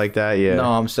and stuff like that. Yeah. No,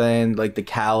 I'm saying like the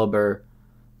caliber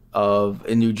of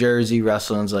in New Jersey,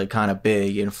 wrestling's like kind of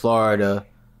big. In Florida,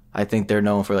 I think they're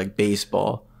known for like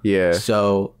baseball. Yeah.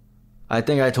 So I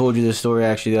think I told you this story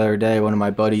actually the other day. One of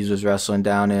my buddies was wrestling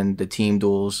down in the team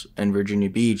duels in Virginia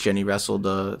Beach, and he wrestled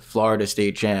the Florida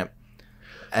state champ.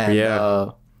 And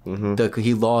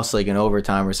he lost like in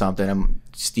overtime or something. And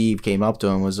Steve came up to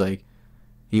him, was like,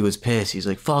 he was pissed. He's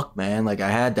like, "Fuck, man! Like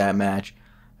I had that match."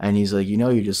 And he's like,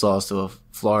 you just lost to a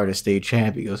Florida state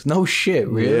champ. He goes, "No shit,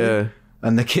 really?" Yeah.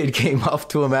 And the kid came up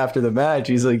to him after the match.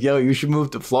 He's like, "Yo, you should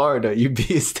move to Florida. You'd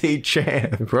be a state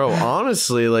champ." Bro,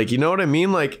 honestly, like, you know what I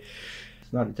mean? Like,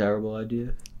 it's not a terrible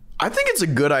idea. I think it's a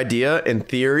good idea in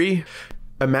theory.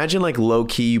 Imagine like low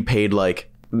key you paid like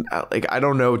I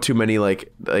don't know too many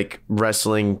like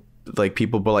wrestling like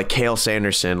people, but like Kale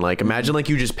Sanderson. Like imagine like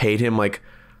you just paid him like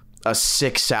a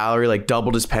sick salary, like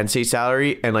doubled his Penn State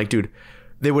salary, and like dude,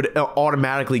 they would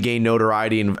automatically gain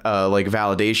notoriety and like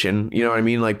validation. You know what I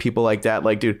mean? Like people like that.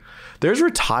 Like dude, there's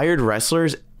retired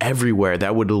wrestlers everywhere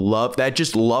that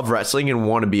just love wrestling and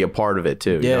want to be a part of it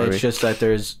too. Yeah, you know what it's I mean? just that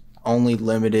there's only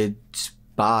limited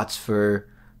spots for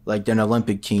like an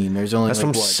Olympic team. There's only That's like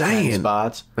what I'm 10 saying.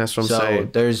 spots. That's what I'm so saying.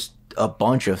 There's a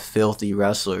bunch of filthy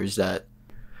wrestlers that,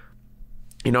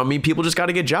 You know what I mean? People just got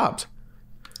to get jobs.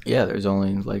 yeah, there's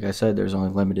only, like I said, there's only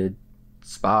limited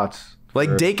spots.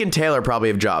 Like Dake and Taylor probably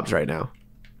have jobs right now.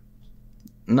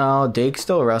 No, Dake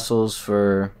still wrestles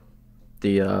for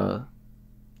the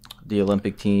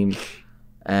Olympic team,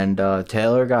 and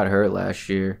Taylor got hurt last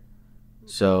year,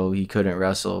 so he couldn't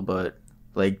wrestle. But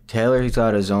like Taylor, he's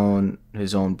got his own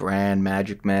brand,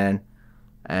 Magic Man,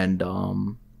 and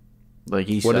like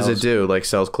he What does it do? Like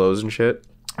sells clothes and shit?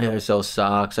 Yeah, he sells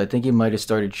socks. I think he might have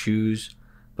started shoes.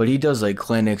 But he does like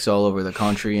clinics all over the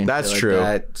country, and that's shit like true.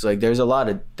 That. It's like there's a lot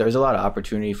of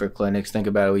opportunity for clinics. Think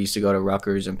about it. We used to go to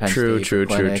Rutgers and Penn State. True.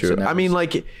 I mean,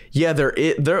 like, yeah, there.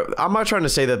 I'm not trying to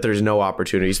say that there's no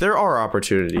opportunities. There are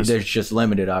opportunities. There's just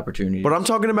limited opportunities. But I'm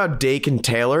talking about Dake and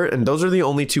Taylor, and those are the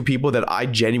only two people that I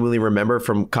genuinely remember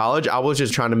from college. I was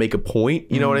just trying to make a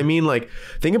point. You know what I mean? Like,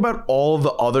 think about all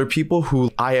the other people who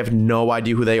I have no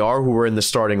idea who they are, who were in the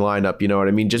starting lineup. You know what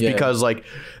I mean? Just because like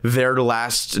their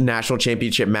last national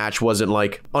championship match wasn't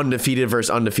like undefeated versus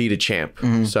undefeated champ.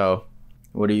 So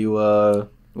what do you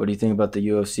think about the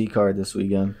UFC card this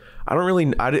weekend? I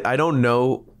don't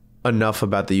know enough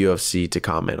about the UFC to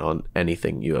comment on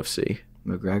anything UFC.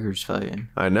 McGregor's fighting.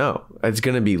 I know it's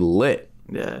gonna be lit.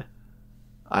 Yeah,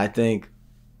 I don't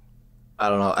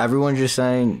know. Everyone's just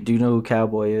saying, do you know who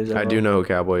Cowboy is? I do know who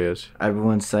Cowboy is.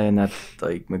 Everyone's saying that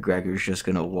like McGregor's just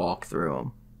gonna walk through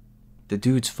him. The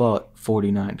dude's fought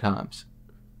 49 times.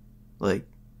 Like,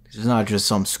 it's not just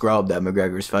some scrub that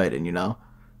McGregor's fighting, you know?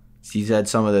 He's had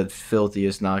some of the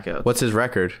filthiest knockouts. What's his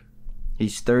record?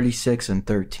 He's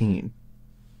 36-13.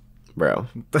 Bro.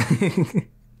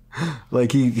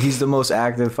 Like, he's the most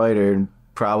active fighter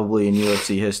probably in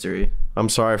UFC history. I'm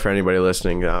sorry for anybody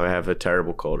listening. I have a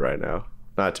terrible cold right now.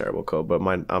 Not a terrible cold, but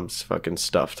I'm fucking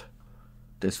stuffed.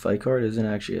 This fight card isn't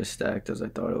actually as stacked as I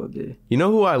thought it would be. You know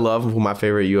who I love, who my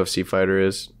favorite UFC fighter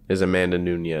is Amanda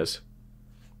Nunes.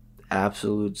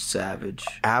 Absolute savage.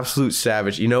 Absolute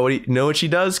savage. You know what she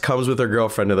does? Comes with her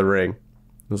girlfriend to the ring. I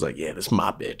was like, yeah, this is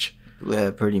my bitch. Yeah,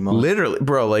 pretty much. Literally,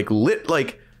 bro, like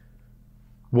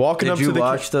walking up to the... Did you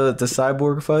watch the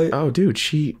Cyborg fight? Oh, dude,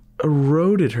 she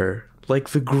eroded her.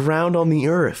 Like the ground on the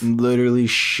earth. Literally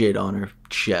shit on her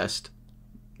chest.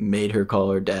 Made her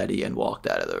call her daddy and walked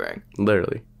out of the ring.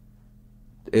 Literally.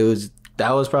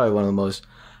 That was probably one of the most...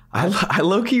 I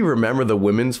low-key remember the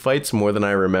women's fights more than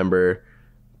I remember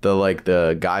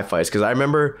the guy fights. Because I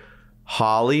remember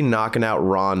Holly knocking out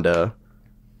Ronda.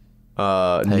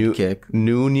 Head kick.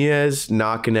 Nunez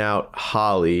knocking out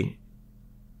Holly.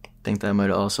 I think that might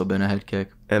have also been a head kick.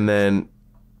 And then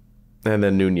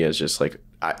Nunez just like...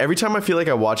 every time I feel like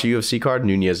I watch a UFC card,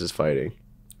 Nunez is fighting.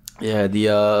 Yeah,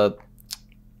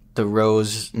 the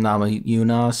Rose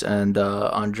Namajunas and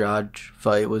Andrade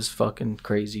fight was fucking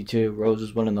crazy too. Rose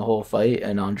was winning the whole fight,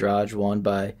 and Andrade won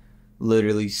by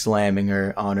literally slamming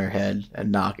her on her head and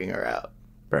knocking her out.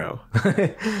 Bro.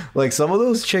 Like, some of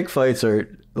those chick fights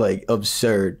are like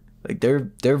absurd. Like,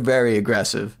 they're very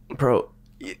aggressive. Bro,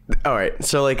 all right.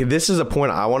 So like this is a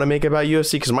point I want to make about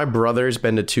UFC, because my brother's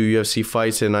been to 2 UFC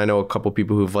fights, and I know a couple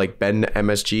people who've like been to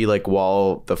MSG like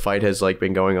while the fight has like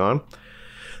been going on.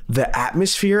 the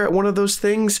atmosphere at one of those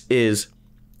things is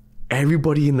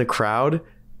everybody in the crowd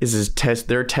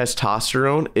their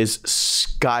testosterone is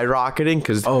skyrocketing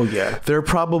because they're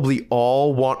probably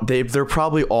all want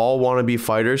to be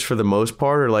fighters for the most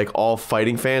part, or like all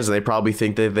fighting fans, and they probably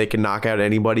think that they can knock out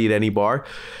anybody at any bar.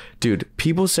 Dude,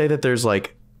 people say that there's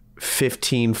like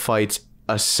 15 fights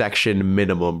a section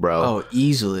minimum, bro. Oh,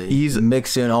 easily.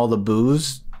 Mix in all the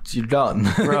booze, you're done.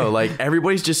 Bro, like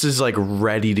everybody's just is like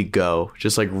ready to go,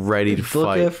 just like ready to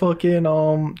fight. Look at fucking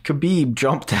Khabib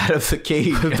jumped out of the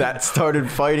cage that started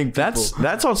fighting people.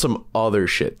 That's on some other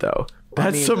shit though.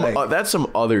 That's some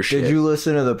other shit. Did you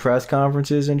listen to the press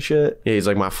conferences and shit? Yeah, he's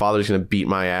like, my father's gonna beat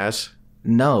my ass.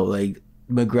 No, like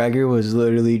McGregor was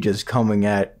literally just coming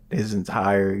at his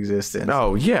entire existence.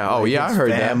 Oh yeah, I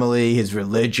heard that. His family, his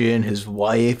religion, his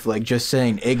wife, like just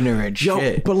saying ignorant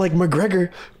shit. But like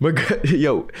Khabib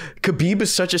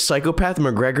is such a psychopath.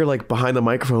 McGregor, like behind the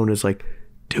microphone, is like,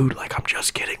 dude, like I'm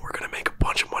just kidding. We're gonna make a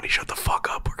bunch of money. Shut the fuck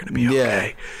up. We're gonna be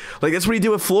okay. Like that's what he did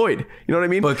with Floyd. You know what I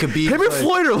mean? But Khabib, him and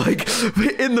Floyd are like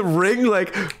in the ring,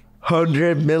 like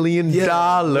 $100 million,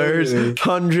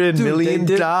 $100 million.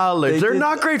 They're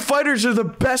not great fighters. They're the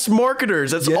best marketers.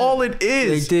 That's all it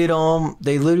is. They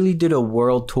literally did a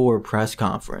world tour press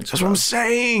conference. That's what I'm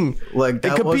saying. Like,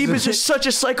 and Khabib is just such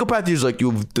a psychopath. He's like,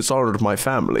 you've dishonored my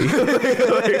family. like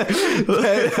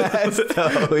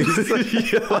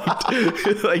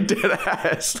dead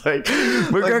ass. Like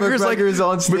McGregor's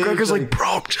like, bro,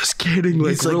 I'm just kidding. Like,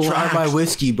 he's like, try my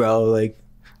whiskey, bro. Like,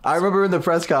 I remember in the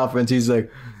press conference, he's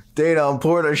like, Dana, I'm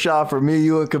pouring a shot for me,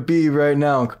 you, and Khabib right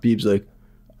now. And Khabib's like,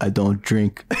 I don't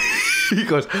drink. He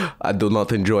goes, I do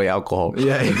not enjoy alcohol.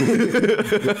 Yeah.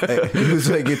 He was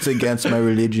like, it's against my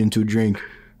religion to drink.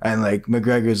 And like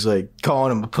McGregor's like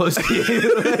calling him a pussy.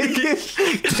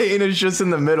 Like, Dana's just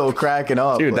in the middle cracking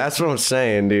up. Dude, like, that's what I'm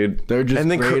saying, dude. They're just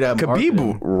great at Khabib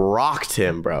marketing. rocked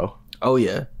him, bro. Oh,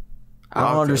 yeah. I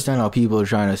don't understand how people are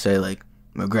trying to say like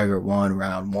McGregor won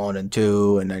round 1 and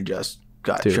 2 and then just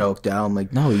got choked down.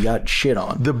 Like, no, he got shit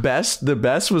on. The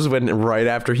best was when right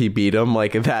after he beat him,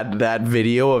 like that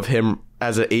video of him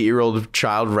as an 8-year-old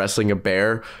child wrestling a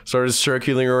bear started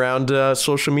circulating around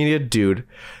social media. Dude,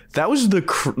 that was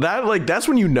that's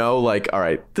when you know, like, all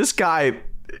right, this guy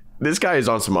is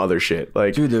on some other shit.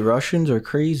 Like, dude, the Russians are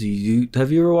crazy.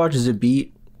 Have you ever watched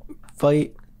Zabit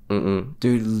fight? Mm-mm.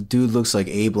 Dude looks like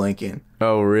Abe Lincoln.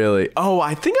 Oh, really? Oh,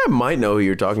 I think I might know who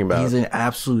you're talking about. He's an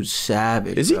absolute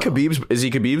savage. Is he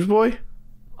Khabib's boy?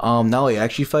 No, he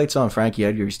actually fights on Frankie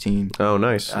Edgar's team. Oh,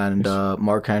 nice. And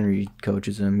Mark Henry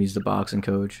coaches him. He's the boxing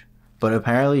coach. But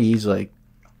apparently he's like,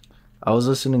 I was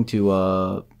listening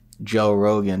to Joe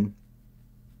Rogan,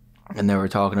 and they were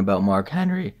talking about Mark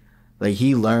Henry. Like,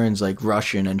 he learns like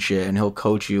Russian and shit, and he'll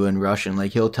coach you in Russian.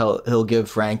 Like, he'll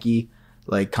give Frankie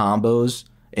like combos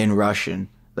in Russian.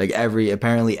 Like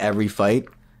apparently every fight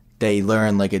they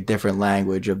learn like a different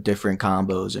language of different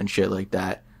combos and shit like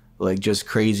that. Like, just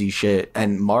crazy shit.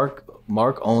 And Mark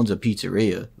owns a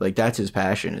pizzeria. Like, that's his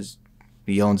passion, is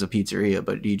he owns a pizzeria,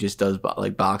 but he just does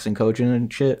like boxing coaching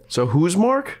and shit. So who's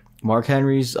Mark? Mark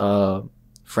Henry's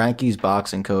Frankie's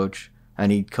boxing coach,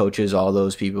 and he coaches all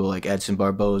those people like Edson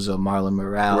Barboza, Marlon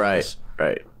Morales.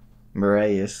 Right.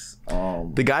 Moraes.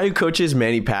 The guy who coaches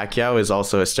Manny Pacquiao is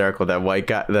also hysterical. That white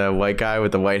guy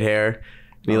with the white hair.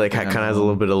 And he like kind of has a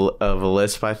little bit of a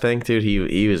lisp, I think, dude.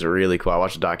 He was really cool. I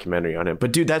watched a documentary on him.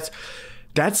 But dude,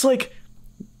 that's like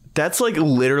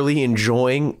literally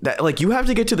enjoying that. Like, you have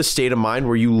to get to the state of mind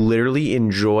where you literally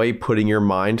enjoy putting your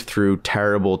mind through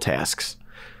terrible tasks.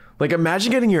 Like,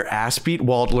 imagine getting your ass beat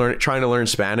while trying to learn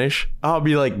Spanish. I'll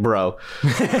be like, bro.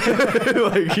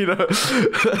 Like, you know.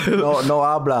 No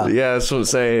habla. Yeah, that's what I'm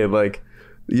saying. Like,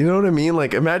 you know what I mean?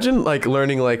 Like, imagine like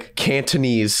learning like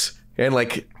Cantonese and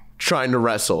like trying to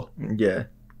wrestle. Yeah.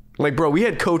 Like, bro, we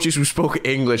had coaches who spoke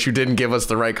English who didn't give us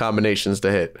the right combinations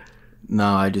to hit.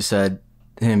 No, I just had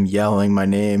him yelling my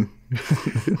name.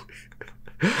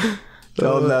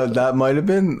 So that might have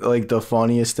been like the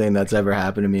funniest thing that's ever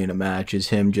happened to me in a match, is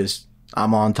him just,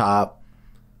 I'm on top.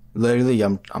 Literally,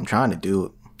 I'm trying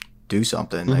to do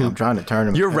something. Like, I'm trying to turn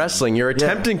him. You're wrestling. You're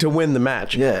attempting to win the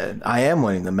match. Yeah, I am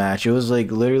winning the match. It was like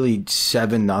literally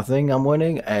 7-0. I'm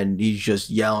winning, and he's just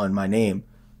yelling my name.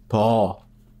 Paul,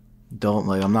 don't,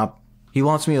 like, I'm not. He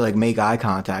wants me to like make eye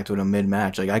contact with him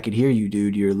mid-match. Like, I could hear you,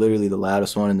 dude. You're literally the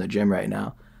loudest one in the gym right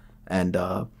now. And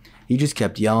he just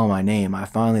kept yelling my name. I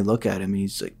finally look at him, and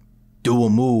he's like, do a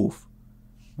move.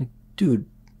 I'm like, dude,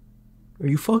 are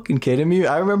you fucking kidding me?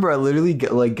 I remember I literally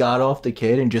got off the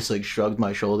kid and just like shrugged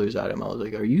my shoulders at him. I was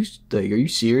like, are you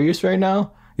serious right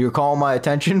now? You're calling my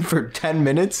attention for 10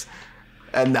 minutes,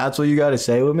 and that's what you got to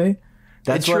say with me?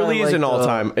 That's It what I truly is an liked,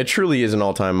 all-time. It truly is an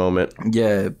all-time moment.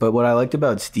 Yeah, but what I liked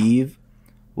about Steve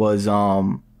was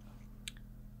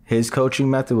his coaching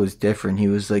method was different. He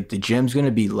was like, the gym's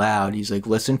gonna be loud. He's like,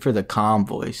 listen for the calm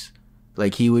voice.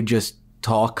 Like he would just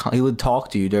talk. He would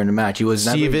talk to you during the match. He was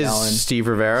Steve never is yelling. Steve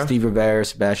Rivera. Steve Rivera,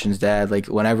 Sebastian's dad. Like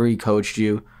whenever he coached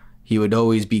you, he would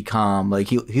always be calm. Like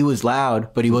he was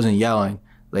loud, but he wasn't yelling.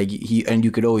 Like and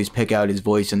you could always pick out his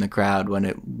voice in the crowd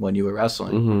when you were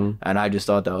wrestling. Mm-hmm. And I just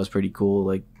thought that was pretty cool,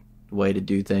 like way to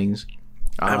do things.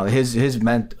 I don't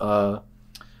know,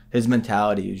 his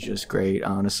mentality is just great,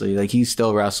 honestly. Like he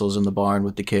still wrestles in the barn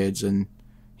with the kids, and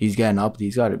he's getting up.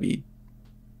 He's got to be.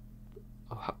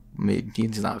 Maybe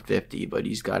he's not 50, but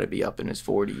he's got to be up in his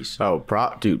 40s.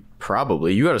 Oh, dude,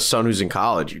 probably. You got a son who's in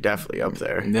college. You're definitely up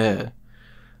there. Yeah.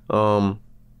 Damn.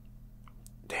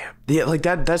 Yeah, like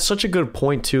that's such a good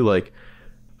point too. Like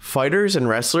fighters and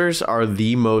wrestlers are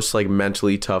the most like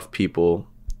mentally tough people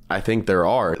I think there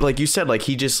are. Like you said, like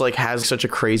he just like has such a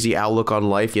crazy outlook on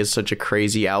life. He has such a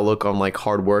crazy outlook on like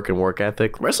hard work and work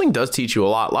ethic. Wrestling does teach you a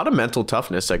lot of mental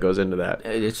toughness that goes into that.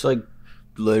 It's like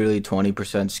literally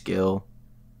 20% skill,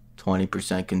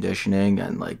 20% conditioning,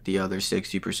 and like the other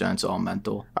 60% is all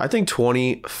mental. I think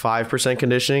 25%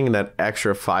 conditioning and that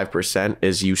extra 5%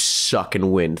 is you suck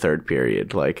and win third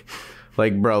period. Like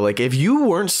bro, like if you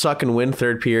weren't suck and win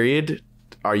third period,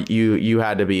 you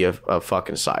had to be a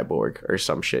fucking cyborg or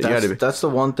some shit. That's the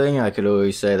one thing I could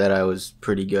always say that I was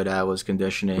pretty good at was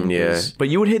conditioning. Yeah, but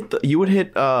you would hit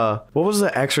what was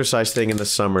the exercise thing in the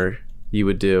summer you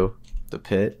would do? The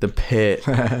pit. The pit.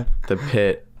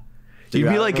 Dude,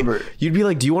 you'd be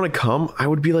like, do you want to come? I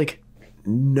would be like,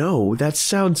 no, that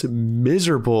sounds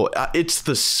miserable. It's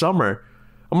the summer.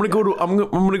 I'm gonna go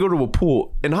to a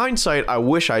pool. In hindsight, I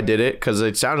wish I did it because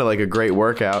it sounded like a great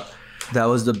workout. That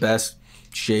was the best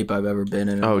shape I've ever been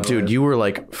in. Oh, dude, you were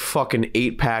like fucking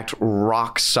 8-packed,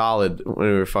 rock solid when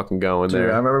we were fucking going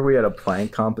there. I remember we had a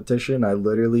plank competition. I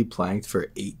literally planked for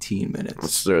 18 minutes.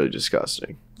 It's really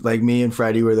disgusting. Like me and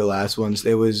Freddie were the last ones.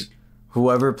 It was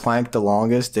whoever planked the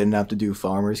longest didn't have to do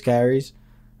farmer's carries,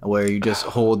 where you just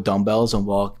hold dumbbells and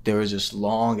walk. There was this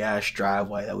long ass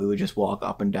driveway that we would just walk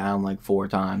up and down like 4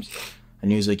 times.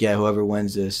 And he was like, yeah, whoever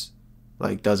wins this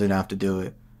like doesn't have to do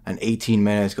it. And 18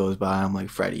 minutes goes by. I'm like,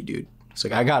 Freddie, dude. It's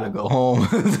like, I gotta go home.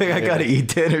 It's like, I gotta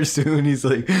eat dinner soon. He's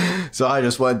like, so I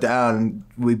just went down and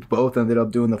we both ended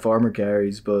up doing the farmer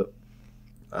carries, but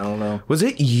I don't know. Was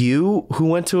it you who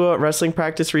went to a wrestling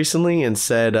practice recently and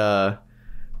said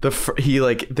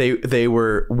they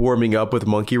were warming up with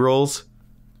monkey rolls?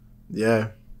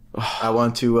 Yeah. I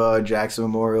went to Jackson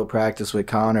Memorial practice with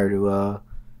Connor to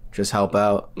just help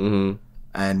out. Mm-hmm.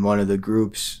 And one of the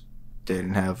groups they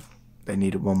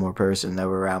needed one more person that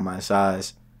were around my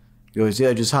size. He goes,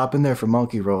 yeah, just hop in there for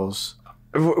monkey rolls.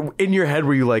 In your head,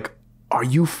 were you like, are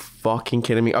you fucking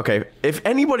kidding me? Okay, if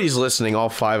anybody's listening, all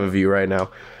 5 of you right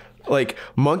now, like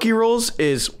monkey rolls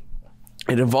it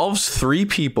involves 3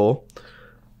 people,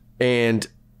 and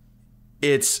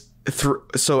it's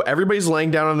so everybody's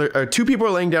laying down on or 2 people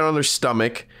are laying down on their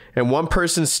stomach, and 1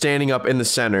 person's standing up in the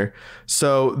center.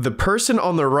 So the person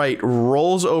on the right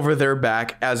rolls over their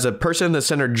back as the person in the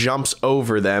center jumps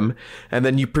over them. And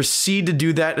then you proceed to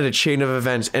do that in a chain of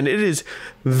events. And it is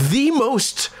the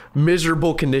most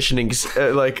miserable conditioning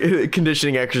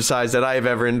exercise that I have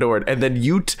ever endured. And then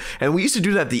and we used to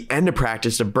do that at the end of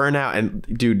practice to burn out. And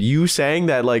dude, you saying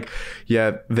that like,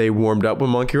 yeah, they warmed up with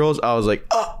monkey rolls. I was like,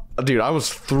 oh, dude, I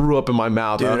almost threw up in my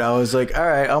mouth. Dude, I was like, all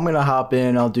right, I'm going to hop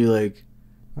in. I'll do like,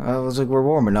 I was like, we're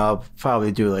warming up.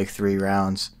 Probably do like 3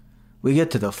 rounds. We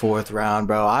get to the 4th round,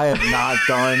 bro. I have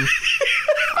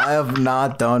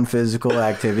not done physical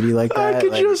activity like that. I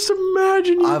could just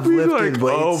imagine you I've lifted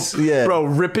weights. Yeah, bro,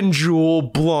 ripping Jewel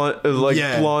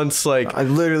blunts, like I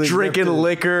literally drinking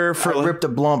liquor. I ripped a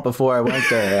blunt before I went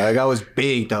there. Like I was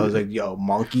baked. I was like, yo,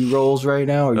 monkey rolls right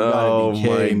now? Or you gotta be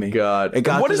kidding me. God.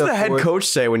 What does the head coach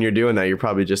say when you're doing that? You're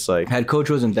probably just like, head coach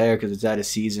wasn't there because it's out of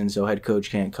season, so head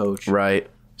coach can't coach. Right.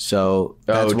 So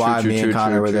that's why me and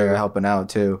Connor were there helping out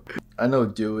too. I know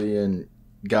Dewey and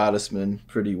Gottesman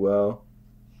pretty well.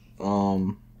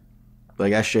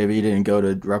 Like SJV didn't go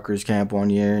to Rutgers camp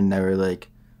one year, and they were like,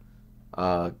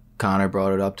 Connor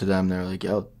brought it up to them. They're like,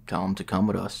 yo, tell him to come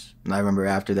with us. And I remember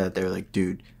after that, they were like,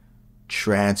 dude,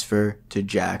 transfer to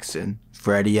Jackson.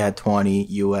 Freddie at 20,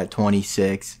 you at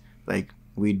 26. Like,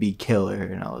 we'd be killer.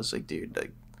 And I was like, dude,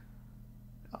 like,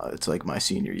 it's like my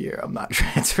senior year. I'm not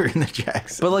transferring to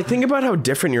Jackson. But like, think about how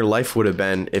different your life would have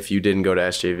been if you didn't go to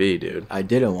SJV, dude. I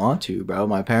didn't want to, bro.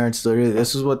 My parents literally,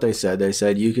 this is what they said. They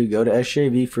said you could go to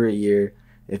SJV for a year.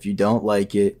 If you don't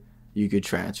like it, you could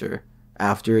transfer.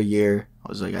 After a year, I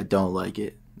was like, I don't like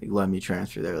it. let me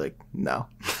transfer. They're like, no,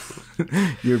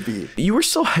 you're beat. You were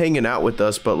still hanging out with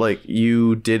us, but like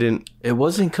you didn't. It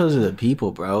wasn't because of the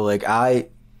people, bro. Like I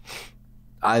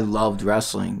loved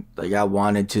wrestling. Like I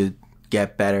wanted to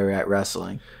get better at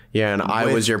wrestling. Yeah, and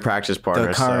I was your practice partner.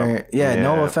 The current,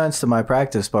 no offense to my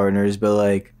practice partners, but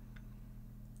like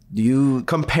you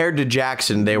compared to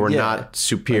Jackson, they were not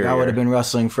superior. Like I would have been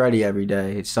wrestling Freddie every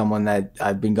day. It's someone that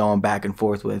I've been going back and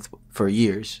forth with for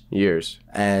years.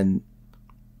 And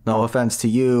no offense to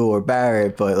you or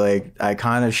Barrett, but like I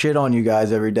kind of shit on you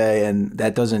guys every day, and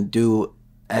that doesn't do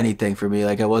anything for me.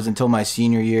 Like it wasn't until my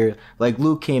senior year. Like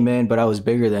Luke came in, but I was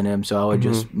bigger than him, so I would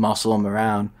just muscle him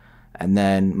around. And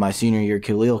then my senior year,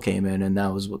 Khalil came in, and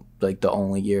that was like the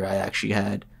only year I actually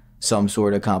had some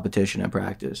sort of competition in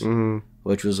practice,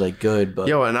 which was like good. But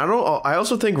and I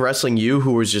also think wrestling you,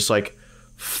 who was just like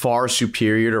far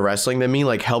superior to wrestling than me,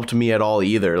 like helped me at all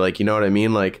either. Like, you know what I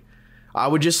mean? Like I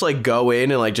would just like go in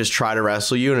and like just try to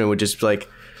wrestle you, and it would just like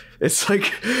it's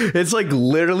like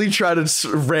literally try to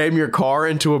ram your car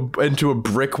into a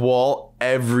brick wall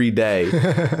every day.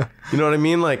 You know what I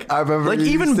mean? Like I remember, like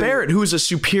even Barrett, who's a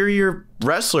superior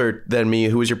wrestler than me,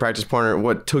 who was your practice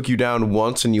partner, took you down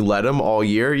once and you let him all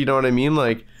year. You know what I mean?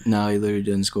 Like no, he literally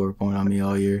didn't score a point on me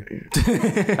all year.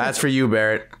 That's for you,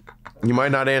 Barrett. You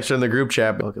might not answer in the group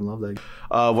chat. I fucking love that.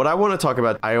 What I want to talk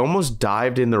about, I almost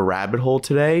dived in the rabbit hole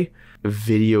today.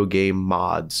 Video game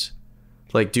mods.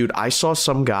 Like, dude, I saw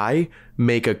some guy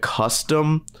make a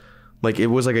custom, like it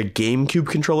was like a GameCube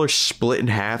controller split in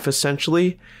half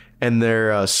essentially, and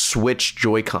they're Switch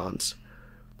Joy-Cons.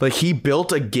 Like he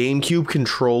built a GameCube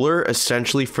controller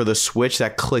essentially for the Switch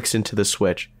that clicks into the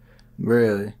Switch.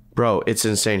 Really? Bro, it's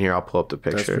insane. Here, I'll pull up the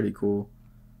picture. That's pretty cool.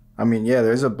 I mean, yeah,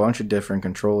 there's a bunch of different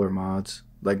controller mods.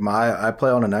 Like I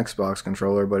play on an Xbox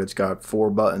controller, but it's got 4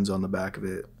 buttons on the back of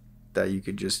it that you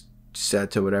could just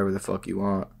set to whatever the fuck you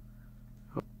want.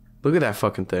 Look at that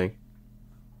fucking thing.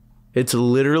 It's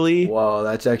literally... Wow,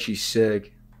 that's actually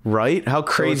sick. Right? How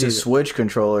crazy. So it's a Switch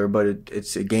controller, but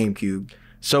it's a GameCube.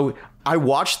 So I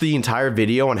watched the entire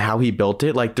video on how he built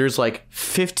it. Like there's like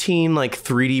 15 like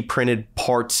 3D printed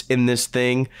parts in this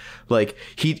thing. Like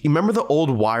you remember the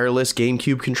old wireless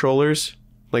GameCube controllers?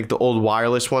 Like the old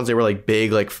wireless ones, they were like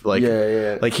big, like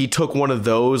yeah. Like he took one of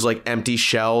those like empty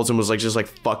shells and was like just like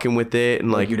fucking with it,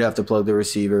 and like you'd have to plug the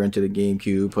receiver into the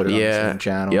GameCube, put it on the same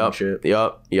channel and shit.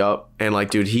 Yep. And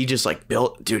like, dude, he just like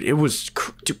built, dude. It was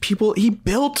he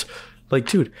built like,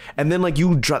 dude. And then like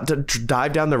you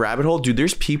dive down the rabbit hole, dude.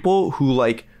 There's people who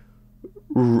like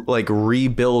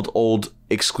rebuild old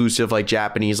exclusive like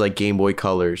Japanese like Game Boy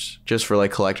Colors just for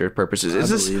like collector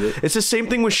purposes. It's the same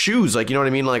thing with shoes. Like, you know what I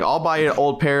mean? Like I'll buy an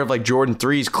old pair of like Jordan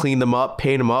 3s, clean them up,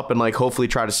 paint them up, and like hopefully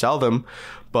try to sell them.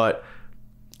 But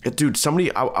dude,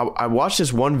 I watched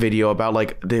this one video about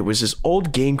like there was this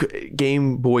old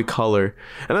Game Boy Color,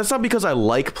 and that's not because I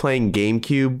like playing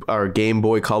GameCube or Game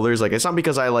Boy Colors. Like it's not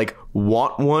because I like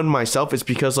want one myself. It's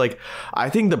because like I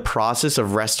think the process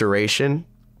of restoration,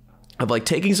 of like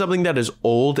taking something that is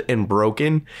old and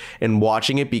broken and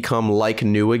watching it become like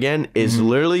new again, is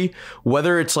literally,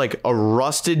 whether it's like a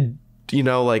rusted, you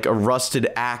know, like a rusted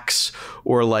axe,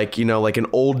 or like, you know, like an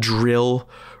old drill,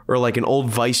 or like an old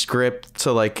vice grip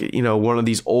to like, you know, one of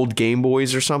these old Game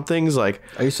Boys or somethings, like,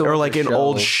 or like in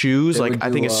old shoes. Like I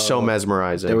think it's so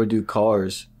mesmerizing. They would do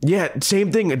cars. Yeah,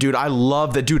 same thing, dude. I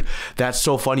love that, dude. That's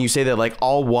so funny you say that. Like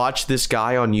I'll watch this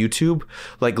guy on YouTube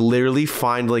like literally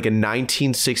find like a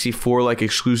 1964 like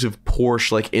exclusive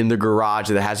Porsche like in the garage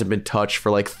that hasn't been touched for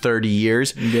like 30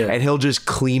 years, and he'll just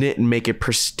clean it and make it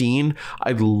pristine.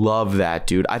 I love that,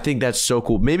 dude. I think that's so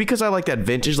cool. Maybe because I like that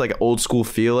vintage like old school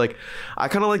feel. Like I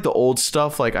kind of like the old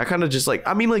stuff. Like I kind of just like,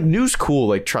 I mean, like new's cool.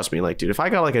 Like trust me, like dude, if I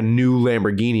got like a new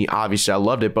Lamborghini, obviously I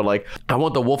loved it, but like I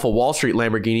want the Wolf of Wall Street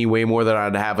Lamborghini way more than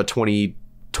I'd have a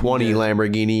 2020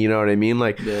 Lamborghini, you know what I mean?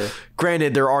 Like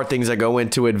granted, there are things that go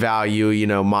into it, value, you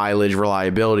know, mileage,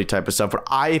 reliability type of stuff, but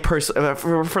I personally,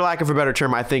 for lack of a better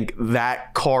term, I think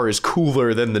that car is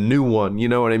cooler than the new one, you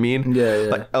know what I mean?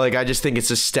 Like I just think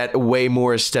it's way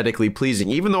more aesthetically pleasing,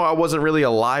 even though I wasn't really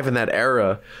alive in that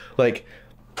era. Like,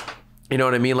 you know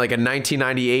what I mean? Like a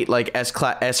 1998 like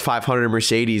S500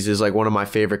 Mercedes is like one of my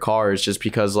favorite cars, just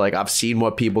because like I've seen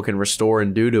what people can restore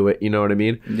and do to it. You know what I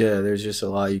mean? Yeah, there's just a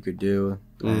lot you could do.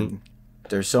 And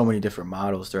there's so many different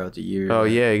models throughout the year. Oh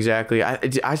yeah, exactly.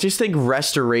 I just think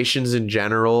restorations in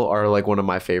general are like one of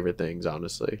my favorite things,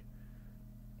 honestly.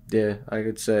 Yeah, I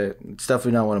could say it's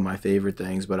definitely not one of my favorite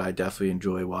things, but I definitely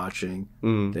enjoy watching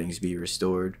things be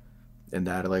restored. And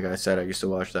that, like I said, I used to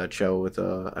watch that show with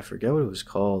I forget what it was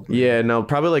called. Man. Yeah, no,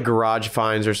 probably like Garage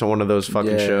Finds or some one of those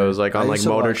fucking shows, like on like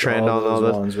Motor Trend, on all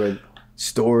those ones where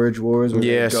Storage Wars, where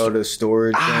Yes. they go to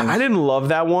storage things. I didn't love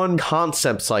that one.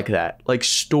 Concepts like that, like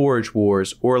Storage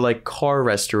Wars or like car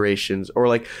restorations or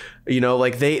like, you know,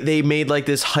 like they made like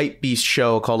this hype beast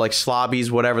show called like Slobbies,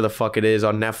 whatever the fuck it is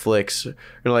on Netflix. You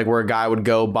know, like where a guy would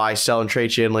go buy, sell, and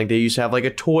trade shit. And like they used to have like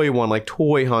a toy one, like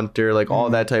Toy Hunter, like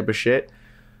all that type of shit.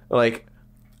 Like,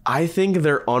 I think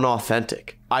they're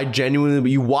unauthentic. I genuinely,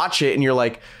 you watch it and you're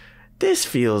like, this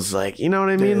feels like, you know what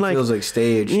I mean? It Like, feels like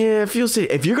staged. yeah, it feels.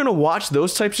 If you're gonna watch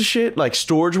those types of shit, like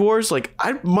Storage Wars, like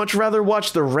I'd much rather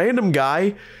watch the random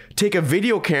guy take a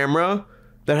video camera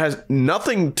that has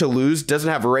nothing to lose,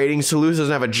 doesn't have ratings to lose,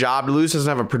 doesn't have a job to lose, doesn't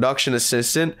have a production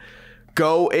assistant,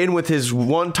 go in with his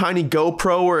one tiny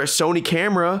GoPro or a Sony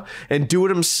camera and do it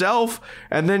himself,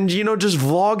 and then, you know, just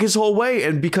vlog his whole way.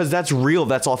 And because that's real,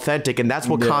 that's authentic, and that's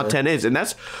what content is, and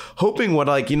that's hoping what,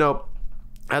 like, you know,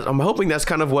 I'm hoping that's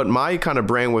kind of what my kind of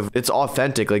brand with, it's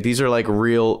authentic. Like, these are like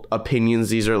real opinions.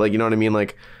 These are like, you know what I mean?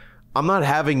 Like, I'm not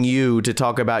having you to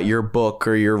talk about your book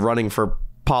or you're running for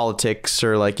politics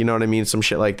or like, you know what I mean? Some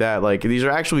shit like that. Like, these are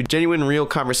actually genuine, real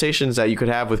conversations that you could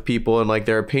have with people, and like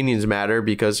their opinions matter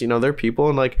because, you know, they're people,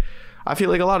 and like, I feel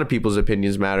like a lot of people's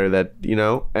opinions matter, that, you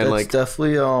know, and that's like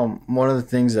definitely one of the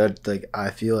things that like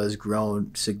I feel has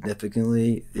grown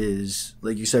significantly is,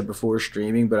 like you said before,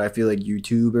 streaming, but I feel like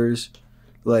YouTubers,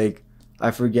 like, I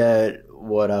forget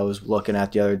what I was looking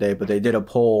at the other day, but they did a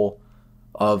poll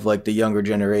of like the younger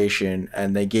generation,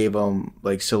 and they gave them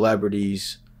like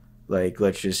celebrities, like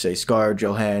let's just say Scarlett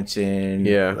Johansson,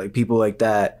 like people like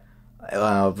that,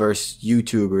 versus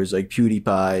YouTubers like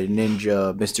PewDiePie,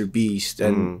 Ninja, Mr. Beast,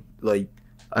 and like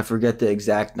I forget the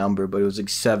exact number, but it was like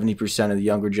 70% of the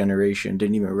younger generation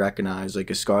didn't even recognize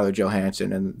like a Scarlett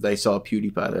Johansson, and they saw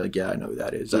PewDiePie, they're like, yeah, I know who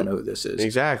that is, I know who this is.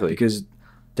 Exactly. Because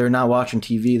they're not watching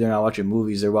TV, they're not watching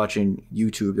movies, they're watching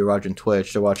YouTube, they're watching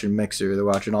Twitch, they're watching Mixer, they're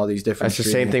watching all these different. That's the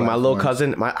same thing. My little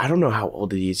cousin, I don't know how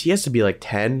old he is. He has to be like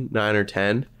 9 or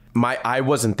 10. I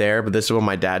wasn't there, but this is what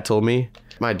my dad told me.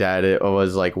 My dad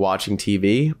was like watching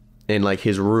TV in like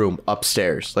his room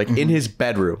upstairs, like in his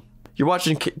bedroom. You're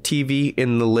watching TV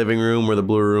in the living room or the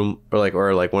blue room or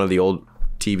like one of the old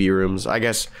TV rooms. I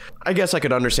guess I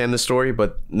could understand the story,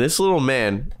 but this little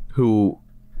man who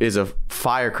is a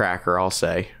firecracker, I'll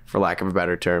say, for lack of a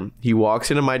better term, he walks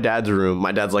into my dad's room.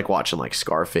 My dad's like watching like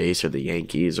Scarface or the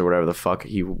Yankees or whatever the fuck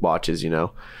he watches, you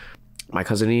know. My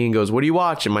cousin Ian goes, "What do you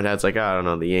watch?" And my dad's like, "I don't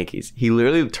know, the Yankees." He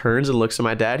literally turns and looks at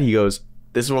my dad. He goes,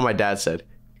 this is what my dad said,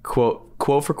 quote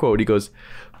for quote. He goes,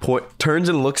 turns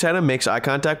and looks at him, makes eye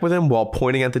contact with him while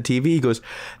pointing at the TV. He goes,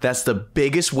 "That's the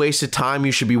biggest waste of time.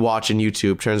 You should be watching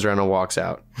YouTube." Turns around and walks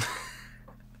out.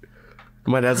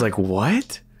 My dad's like,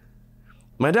 "What?"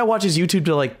 My dad watches YouTube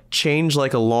to like change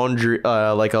like a laundry,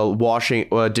 like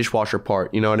a dishwasher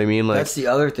part. You know what I mean? Like, that's the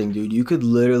other thing, dude. You could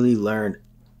literally learn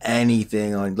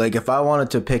anything on, like, if I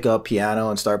wanted to pick up piano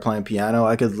and start playing piano,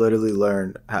 I could literally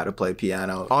learn how to play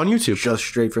piano on YouTube, just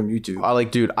straight from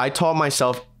YouTube. Dude, I taught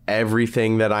myself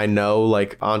everything that I know,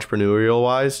 like entrepreneurial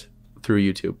wise, through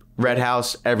YouTube. Red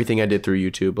House, everything I did through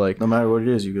YouTube. Like, no matter what it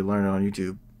is, you could learn it on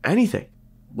YouTube. Anything,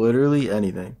 literally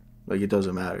anything. Like, it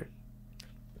doesn't matter.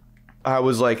 I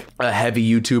was like a heavy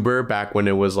YouTuber back when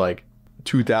it was like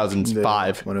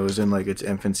 2005. When it was in like its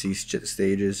infancy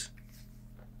stages.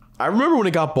 I remember when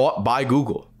it got bought by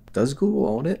Google. Does Google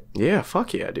own it? Yeah,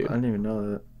 fuck yeah, dude. I didn't even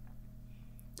know that.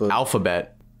 But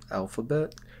Alphabet.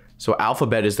 So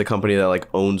Alphabet is the company that like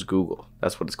owns Google.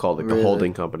 That's what it's called, like the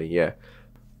holding company. Yeah.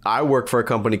 I work for a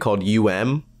company called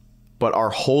but our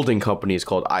holding company is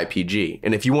called IPG.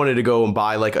 And if you wanted to go and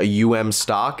buy like a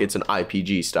stock, it's an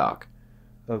IPG stock.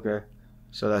 Okay.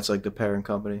 So that's like the parent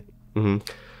company. Mm-hmm.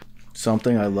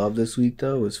 Something I love this week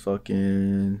though was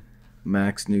fucking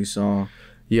Mac's new song.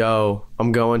 Yo,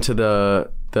 I'm going to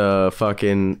the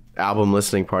fucking album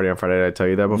listening party on Friday. Did I tell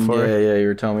you that before? Yeah, you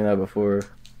were telling me that before.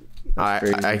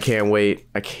 I can't wait.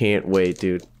 I can't wait,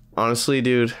 dude. Honestly,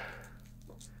 dude,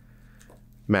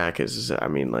 Mac is, I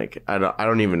mean, like, I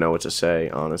don't even know what to say,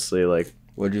 honestly. Like,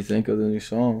 what'd you think of the new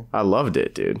song? I loved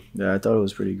it, dude. Yeah, I thought it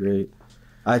was pretty great.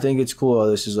 I think it's cool how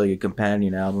this is like a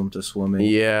companion album to Swimming.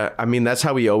 Yeah, I mean, that's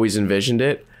how we always envisioned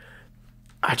it.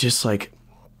 I just, like,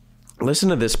 listen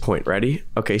to this point. Ready?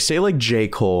 Okay, say like J.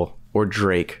 Cole or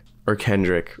Drake or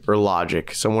Kendrick or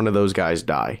Logic. So one of those guys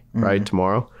die, right,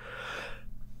 tomorrow.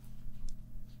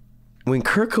 When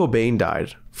Kurt Cobain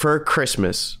died, for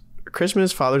Christmas,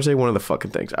 Father's Day, one of the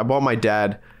fucking things, I bought my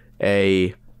dad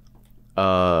a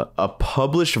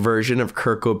published version of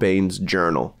Kurt Cobain's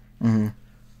journal.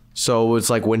 So it's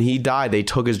like when he died, they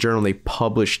took his journal and they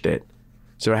published it.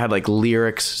 So it had like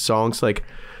lyrics, songs. Like,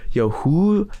 yo,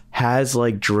 who has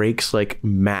like Drake's like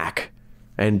Mac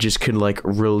and just can like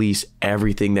release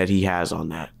everything that he has on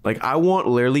that. Like I want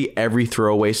literally every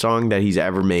throwaway song that he's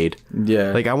ever made.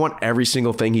 Yeah. Like I want every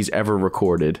single thing he's ever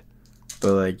recorded.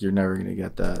 But like you're never gonna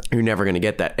get that. You're never gonna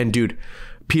get that. And dude,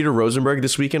 Peter Rosenberg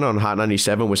this weekend on Hot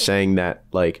 97 was saying that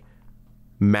like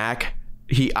Mac,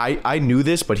 I knew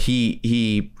this, but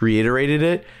he reiterated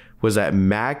it, was that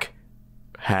Mac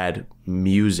had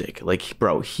music. Like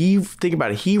bro, think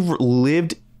about it. He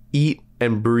lived, eat,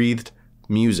 and breathed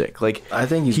music. Like I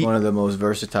think he's one of the most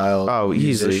versatile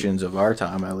musicians of our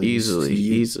time, at least.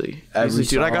 Easily.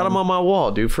 Dude, I got him on my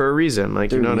wall, dude, for a reason.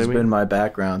 Like, dude, you know what I mean? He's been my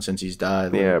background since he's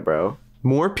died. Like. Yeah, bro.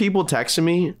 More people texted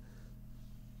me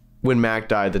when Mac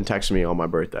died than texted me on my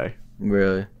birthday.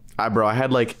 Really? I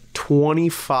had like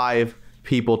 25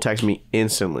 people text me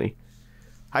instantly.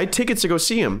 I had tickets to go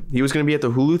see him. He was going to be at the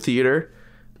Hulu Theater.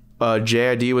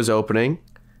 JID was opening,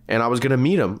 and I was going to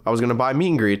meet him. I was going to buy meet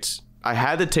and greets. I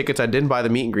had the tickets. I didn't buy the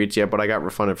meet and greets yet, but I got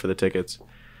refunded for the tickets.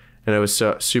 And it was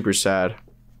so super sad.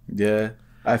 Yeah.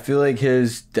 I feel like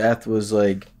his death was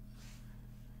like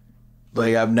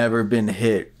I've never been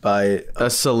hit by a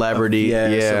celebrity.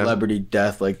 A celebrity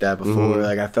death like that before. Mm-hmm.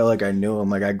 Like I felt like I knew him.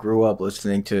 Like I grew up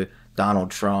listening to Donald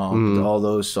Trump, all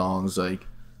those songs. Like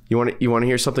you want to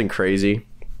hear something crazy?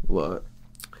 What?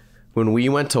 When we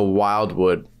went to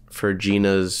Wildwood for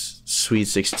Gina's Sweet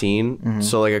 16.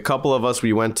 So like a couple of us,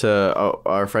 we went to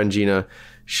our friend Gina.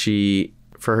 She,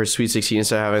 for her Sweet 16,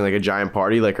 instead of having like a giant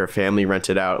party, like her family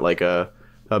rented out like a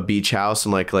beach house,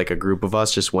 and like a group of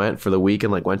us just went for the week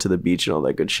and like went to the beach and all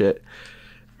that good shit.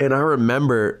 And I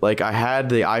remember like I had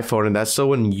the iPhone, and that's still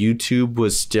when YouTube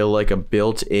was still like a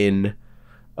built-in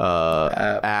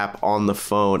app on the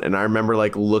phone. And I remember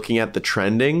like looking at the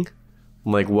trending,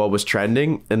 like what was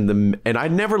trending, and I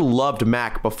never loved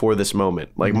Mac before this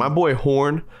moment. Like my boy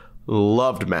Horn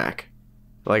loved Mac.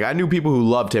 Like I knew people who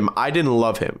loved him. I didn't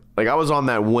love him. Like I was on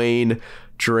that Wayne,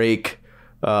 Drake,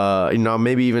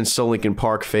 maybe even still Linkin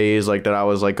Park phase like that I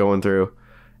was like going through.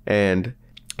 And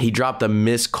he dropped a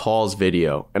missed calls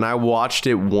video, and I watched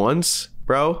it once,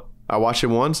 bro.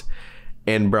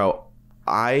 And bro,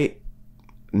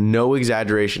 no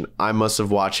exaggeration, I must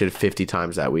have watched it 50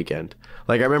 times that weekend.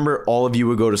 Like I remember all of you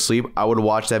would go to sleep. I would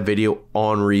watch that video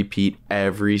on repeat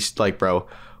over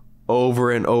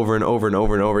and over and over and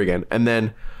over and over again. And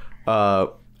then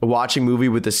watching movie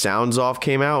with the sounds off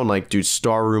came out, and like dude,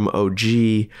 Star Room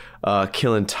OG,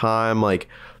 Killing Time, like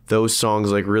those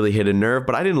songs like really hit a nerve.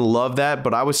 But I didn't love that,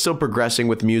 but I was still progressing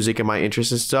with music and my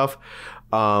interests and stuff.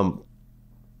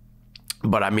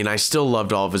 But I mean, I still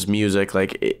loved all of his music.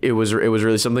 Like it was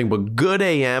really something. But Good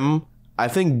AM, I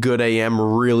think Good AM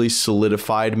really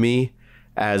solidified me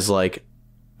as like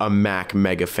a Mac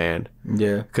mega fan.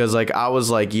 Yeah. Because like I was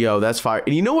like, yo, that's fire.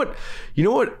 And you know what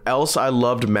else I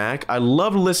loved Mac? I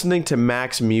loved listening to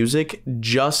Mac's music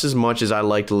just as much as I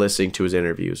liked listening to his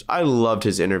interviews. I loved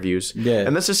his interviews. Yeah.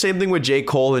 And that's the same thing with J.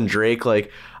 Cole and Drake.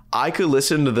 Like I could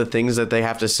listen to the things that they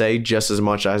have to say just as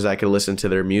much as I could listen to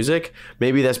their music.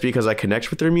 Maybe that's because I connect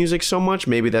with their music so much.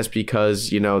 Maybe that's because,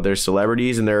 they're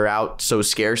celebrities and they're out so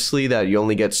scarcely that you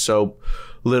only get so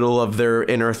little of their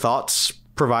inner thoughts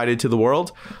provided to the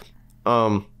world.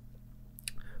 But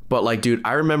like, dude,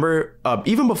 I remember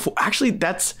even before, actually,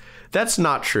 that's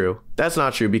not true. That's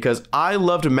not true, because I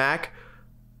loved Mac.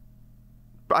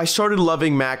 I started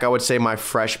loving Mac, I would say my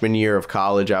freshman year of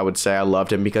college. I would say I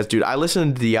loved him because, dude, I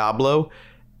listened to Diablo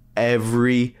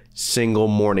every single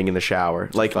morning in the shower.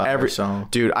 Like every song.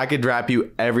 Dude, I could rap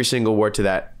you every single word to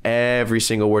that. Every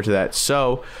single word to that.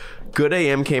 So Good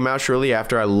AM came out shortly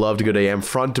after. I loved Good AM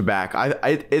front to back.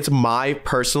 It's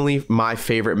personally my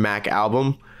favorite Mac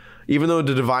album, even though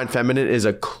The Divine Feminine is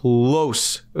a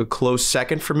close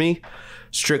second for me,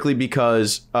 strictly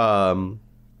because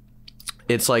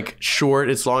it's like short,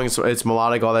 it's long, it's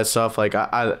melodic, all that stuff. Like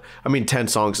I mean, 10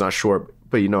 songs not short,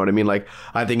 but you know what I mean? Like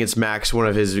I think it's Mac's one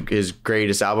of his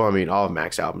greatest album. I mean, all of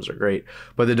Mac's albums are great,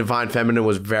 but The Divine Feminine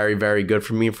was very, very good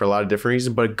for me for a lot of different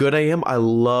reasons. But Good AM, I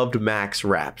loved Mac's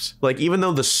raps. Like even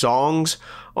though the songs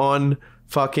on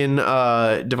fucking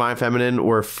Divine Feminine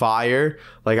were fire,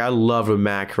 like I loved when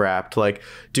Mac rapped. Like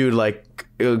dude, like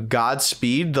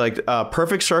Godspeed, like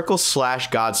Perfect Circle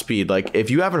 / Godspeed. Like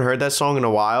if you haven't heard that song in a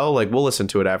while, like we'll listen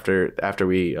to it after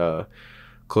we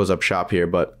close up shop here.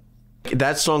 But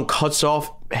that song cuts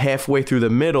off halfway through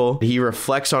the middle. He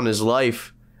reflects on his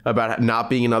life about not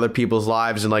being in other people's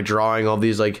lives and like drawing all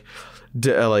these like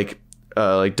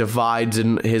divides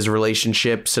in his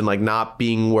relationships and like not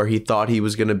being where he thought he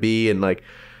was gonna be. And like,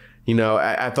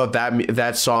 I thought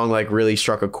that song like really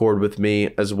struck a chord with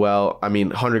me as well. I mean,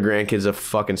 100 Grandkids a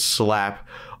fucking slap.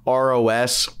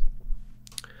 ROS,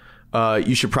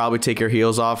 You should probably take your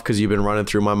heels off because you've been running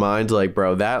through my mind. Like,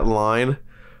 bro, that line,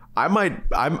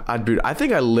 I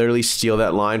think I literally steal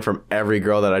that line from every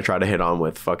girl that I try to hit on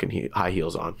with fucking high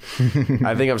heels on.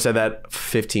 I think I've said that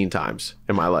 15 times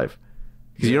in my life.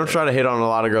 Because you don't try to hit on a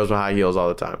lot of girls with high heels all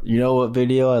the time. You know what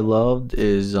video I loved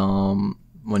is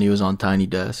when he was on Tiny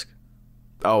Desk.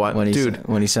 Oh, dude.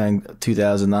 When he sang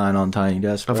 2009 on Tiny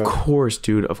Desk. Bro. Of course,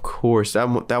 dude. Of course. That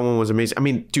one was amazing. I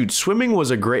mean, dude, swimming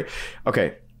was a great...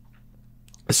 Okay.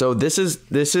 So this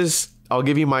is... I'll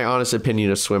give you my honest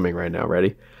opinion of swimming right now.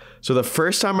 Ready? So the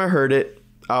first time I heard it,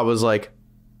 I was like,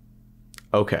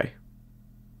 okay.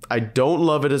 I don't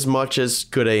love it as much as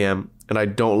Good AM, and I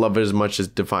don't love it as much as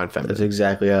Divine Feminine. That's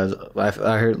exactly how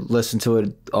I listened to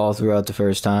it all throughout the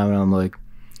first time, and I'm like,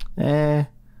 I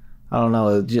don't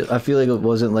know. I feel like it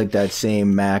wasn't like that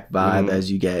same Mac vibe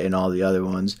as you get in all the other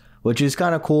ones, which is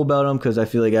kind of cool about them because I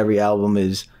feel like every album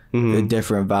is a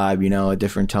different vibe, you know, a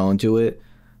different tone to it.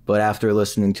 But after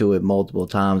listening to it multiple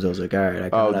times, I was like, all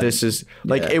right. This is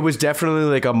like, it was definitely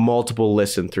like a multiple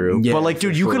listen through. Yeah, but like,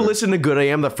 dude, you could listen to Good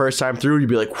AM the first time through, and you'd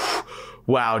be like,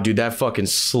 wow, dude, that fucking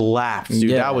slaps, dude.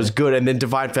 Yeah. That was good. And then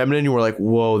Divine Feminine, you were like,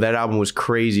 whoa, that album was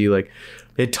crazy. Like,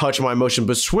 it touched my emotion.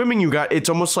 But swimming, it's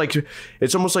almost like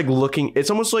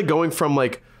going from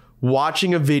like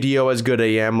watching a video as Good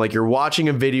AM, like you're watching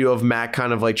a video of Mac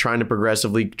kind of like trying to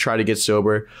progressively try to get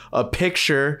sober, a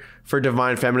picture for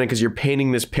Divine Feminine because you're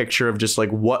painting this picture of just like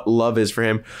what love is for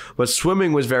him. But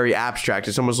swimming was very abstract.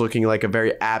 It's almost looking like a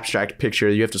very abstract picture.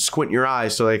 You have to squint your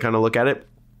eyes so they kind of look at it.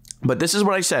 But this is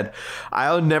what I said.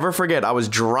 I'll never forget. I was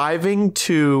driving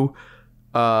to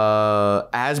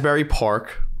Asbury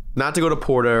Park, not to go to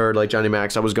Porter or like Johnny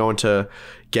Mac's. I was going to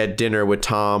get dinner with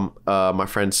Tom, my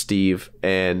friend Steve,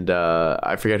 and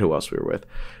I forget who else we were with.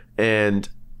 And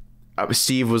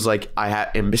Steve was like,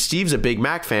 and Steve's a big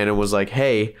Mac fan and was like,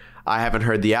 hey, I haven't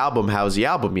heard the album. How's the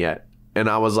album yet? And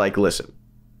I was like, listen,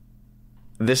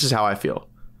 this is how I feel.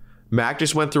 Mac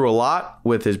just went through a lot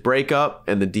with his breakup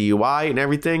and the DUI and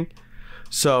everything.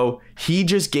 So he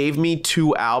just gave me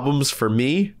 2 albums for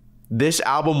me. This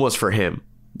album was for him.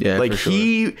 Yeah, like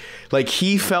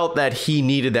he felt that he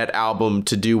needed that album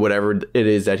to do whatever it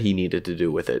is that he needed to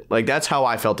do with it. Like, that's how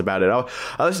I felt about it.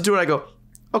 I listened to it. I go,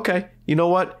 okay, you know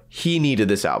what? He needed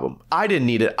this album. I didn't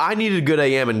need it. I needed Good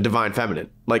AM and Divine Feminine.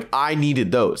 Like, I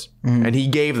needed those. And he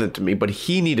gave them to me, but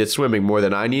he needed swimming more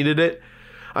than I needed it.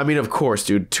 I mean, of course,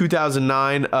 dude.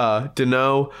 2009,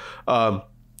 Dano,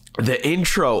 the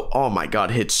intro, oh my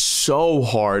God, hits so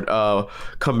hard.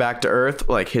 Come Back to Earth,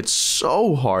 like, hits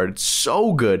so hard,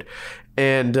 so good.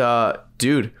 And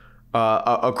dude,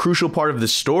 a crucial part of the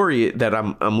story that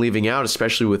I'm leaving out,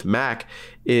 especially with Mac,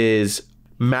 is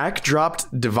Mac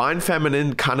dropped Divine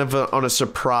Feminine kind of on a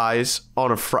surprise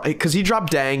on a Friday, because he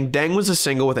dropped Dang. Dang was a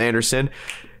single with Anderson.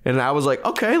 And I was like,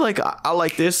 okay, like, I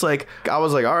like this. Like, I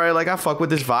was like, all right, like, I fuck with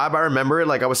this vibe. I remember it.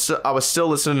 Like, I was still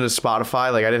listening to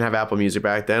Spotify. Like, I didn't have Apple Music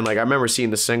back then. Like, I remember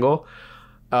seeing the single.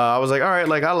 I was like, all right,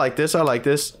 like, I like this. I like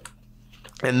this.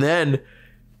 And then,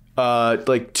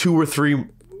 like, 2 or 3,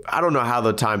 I don't know how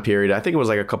the time period, I think it was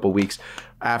like a couple weeks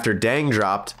after Dang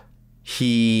dropped,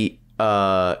 he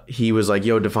was like,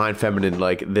 yo, Divine Feminine,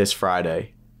 like, this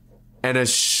Friday. And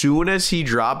as soon as he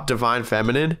dropped Divine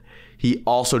Feminine, he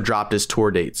also dropped his tour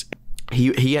dates.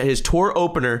 He had his tour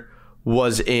opener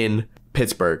was in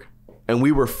Pittsburgh, and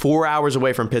we were 4 hours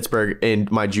away from Pittsburgh in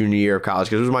my junior year of college,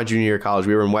 because it was my junior year of college.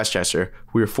 We were in Westchester.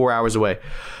 We were 4 hours away.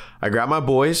 I grab my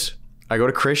boys. I go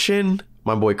to Christian,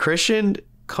 my boy Christian,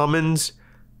 Cummins,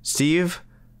 Steve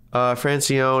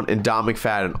Francione, and Dom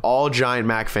McFadden, all giant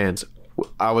Mac fans.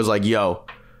 I was like, yo,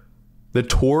 the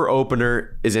tour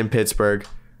opener is in Pittsburgh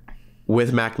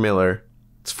with Mac Miller.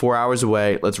 It's 4 hours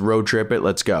away. Let's road trip it.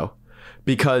 Let's go.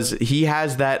 Because he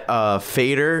has that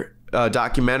Fader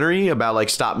documentary about, like,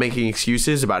 stop making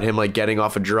excuses, about him, like, getting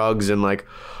off of drugs and, like,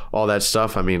 all that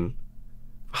stuff. I mean,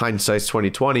 hindsight's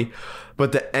 2020.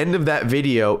 But the end of that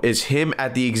video is him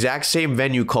at the exact same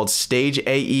venue called Stage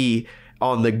AE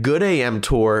on the Good AM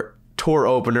tour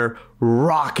opener,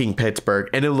 rocking Pittsburgh,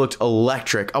 and it looked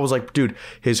electric. I was like, dude,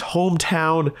 his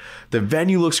hometown, the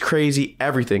venue looks crazy,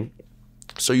 everything.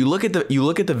 So you look at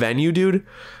the venue, dude.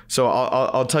 So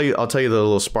I'll tell you the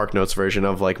little Spark Notes version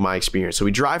of, like, my experience. So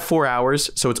we drive 4 hours.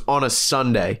 So it's on a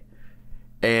Sunday,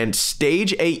 and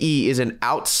Stage AE is an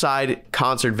outside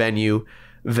concert venue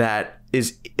that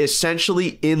is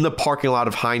essentially in the parking lot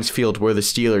of Heinz Field where the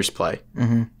Steelers play.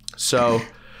 Mm-hmm. So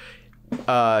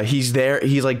he's there.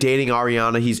 He's, like, dating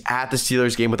Ariana. He's at the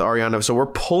Steelers game with Ariana. So we're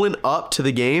pulling up to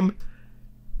the game.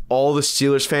 All the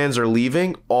Steelers fans are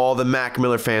leaving. All the Mac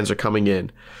Miller fans are coming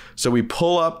in. So we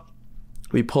pull up,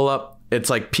 it's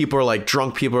like people are like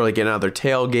drunk people are like getting out of their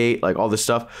tailgate, like all this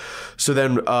stuff. So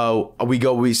then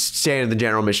we stand in the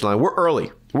general admission line. We're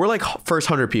early. We're like first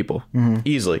 100 people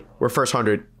easily. We're first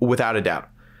 100 without a doubt.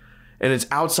 And it's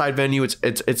outside venue.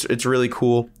 It's really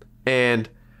cool. And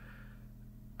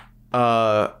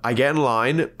I get in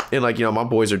line and like, you know, my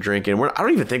boys are drinking. I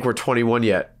don't even think we're 21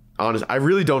 yet. Honest, I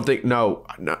really don't think. No,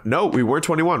 we weren't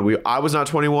 21. I was not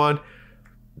 21.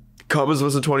 Cummins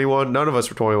wasn't 21. None of us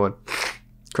were 21.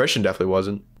 Christian definitely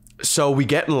wasn't. So we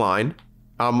get in line,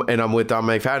 and I'm with Don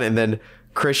McFadden, and then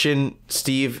Christian,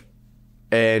 Steve,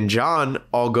 and John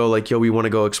all go like, "Yo, we want to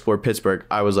go explore Pittsburgh."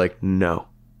 I was like, "No,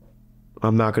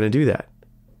 I'm not going to do that.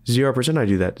 0% I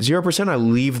do that. 0% I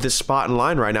leave this spot in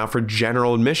line right now for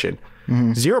general admission.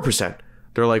 0%.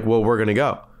 They're like, well, we're going to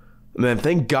go. And then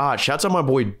thank God, shouts out my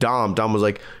boy Dom. Dom was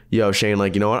like, yo, Shane,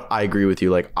 like, you know what? I agree with you.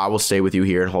 Like, I will stay with you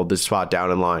here and hold this spot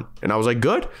down in line. And I was like,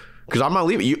 good. Because I'm not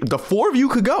leaving. The four of you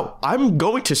could go. I'm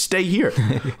going to stay here.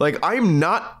 Like, I'm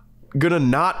not going to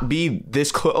not be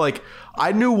this close. Like,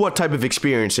 I knew what type of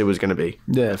experience it was going to be.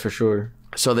 Yeah, for sure.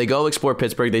 So they go explore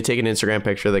Pittsburgh. They take an Instagram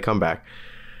picture. They come back.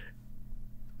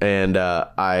 And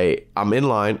I'm in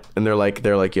line. And they're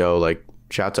like, yo, like,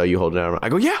 shouts out, you holding it down. I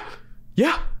go,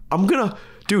 yeah, I'm going to.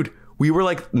 Dude, we were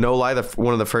like, no lie,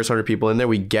 one of the first 100 people in there.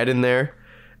 We get in there.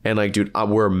 And like, dude,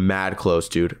 we're mad close,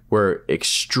 dude. We're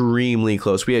extremely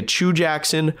close. We had Chu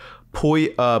Jackson,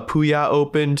 Puya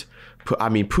opened. I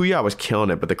mean, Puya was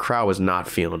killing it, but the crowd was not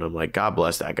feeling him. Like, God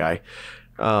bless that guy.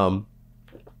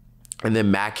 And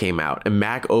then Mac came out, and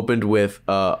Mac opened with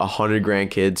 100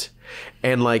 grandkids.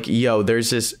 And like, yo,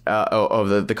 there's this,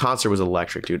 the concert was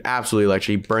electric, dude. Absolutely electric.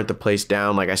 He burnt the place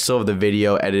down. Like, I still have the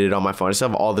video edited on my phone. I still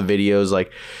have all the videos.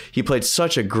 Like, he played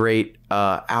such a great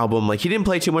album. Like, he didn't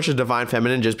play too much of Divine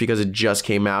Feminine just because it just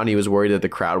came out and he was worried that the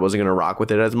crowd wasn't going to rock with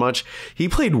it as much. He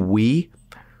played We,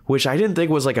 which I didn't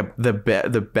think was like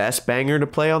the best banger to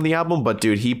play on the album. But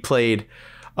dude, he played,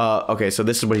 okay, so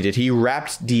this is what he did. He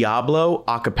rapped Diablo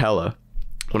a cappella.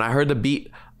 When I heard the beat,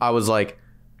 I was like,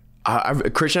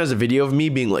 Christian has a video of me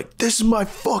being like, this is my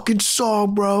fucking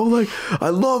song, bro. Like, I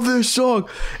love this song.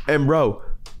 And bro,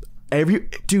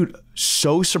 dude,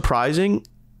 so surprising.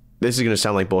 This is going to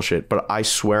sound like bullshit, but I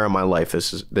swear on my life,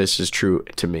 this is true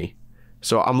to me.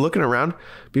 So I'm looking around.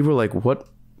 People are like, what?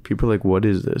 People are like, what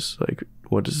is this? Like,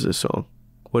 what is this song?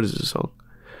 What is this song?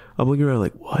 I'm looking around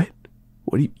like, what?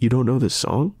 What do you don't know this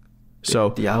song?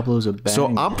 So Diablo's a banger. So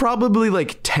I'm probably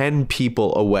like 10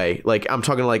 people away. Like, I'm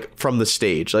talking like from the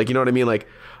stage. Like, you know what I mean? Like,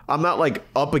 I'm not like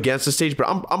up against the stage, but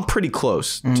I'm pretty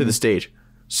close to the stage.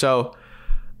 So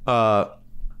I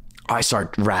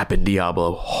start rapping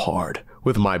Diablo hard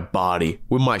with my body,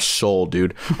 with my soul,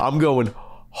 dude. I'm going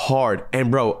hard. And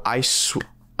bro, I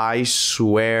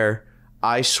swear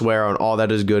on all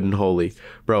that is good and holy.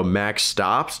 Bro, Max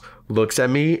stops, looks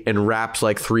at me, and raps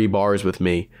like 3 bars with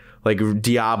me. Like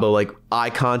Diablo, like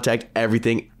eye contact,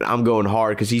 everything. I'm going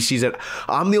hard because he sees that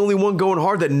I'm the only one going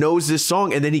hard that knows this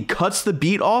song. And then he cuts the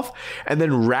beat off and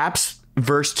then raps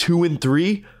verse 2 and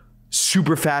 3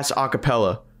 super fast a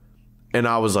cappella. And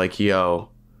I was like, yo,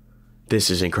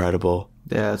 this is incredible.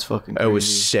 Yeah, it's fucking crazy. It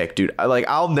was sick, dude.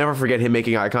 I'll never forget him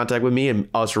making eye contact with me and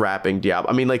us rapping Diablo.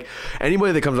 I mean, like,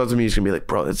 anybody that comes up to me is gonna be like,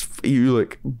 bro, that's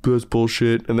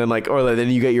bullshit. And then then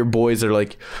you get your boys that are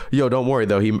like, yo, don't worry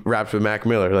though, he raps with Mac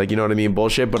Miller. Like, you know what I mean?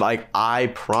 Bullshit. But like, I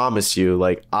promise you,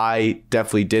 like, I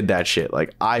definitely did that shit.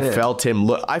 Like, I felt him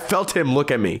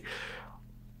look at me.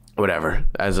 Whatever,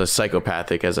 as a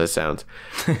psychopathic as that sounds.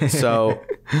 So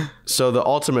the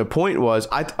ultimate point was,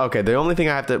 the only thing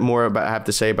I have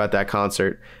to say about that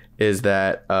concert is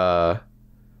that I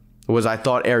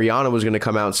thought Ariana was going to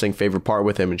come out and sing Favorite Part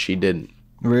with him, and she didn't.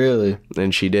 Really?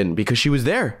 And she didn't, because she was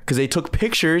there, because they took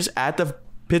pictures at the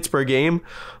Pittsburgh game.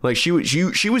 Like, she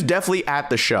was definitely at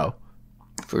the show.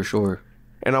 For sure.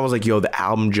 And I was like, yo, the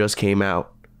album just came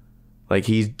out. Like,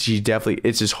 it's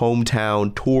his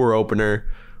hometown tour opener.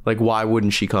 Like, why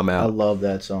wouldn't she come out? I love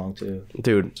that song too.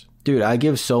 Dude, I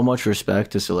give so much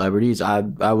respect to celebrities. I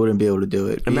wouldn't be able to do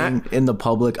it. Being in the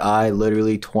public eye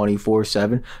literally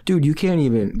 24/7. Dude, you can't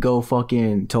even go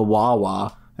fucking to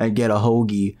Wawa and get a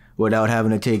hoagie without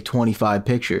having to take 25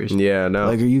 pictures. Yeah, no.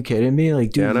 Like, are you kidding me? Like,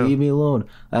 dude, leave me alone.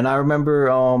 And I remember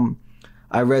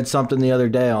I read something the other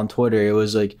day on Twitter. It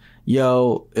was like,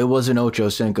 yo, it wasn't Ocho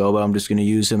Cinco, but I'm just going to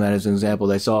use him as an example.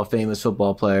 They saw a famous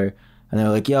football player. And they're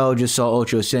like, yo, just saw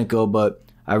Ocho Cinco, but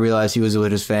I realized he was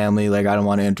with his family. Like, I don't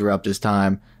want to interrupt his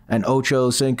time. And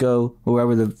Ocho Cinco,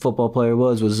 whoever the football player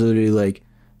was literally like,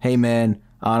 hey, man,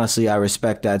 honestly, I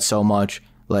respect that so much.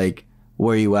 Like,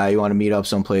 where you at? You want to meet up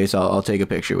someplace? I'll take a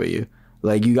picture with you.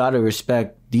 Like, you got to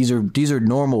respect. These are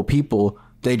normal people.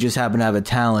 They just happen to have a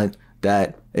talent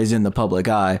that is in the public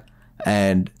eye.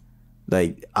 And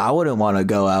like, I wouldn't want to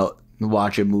go out and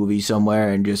watch a movie somewhere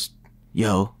and just,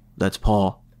 yo, that's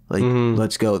Paul. Like,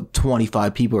 let's go.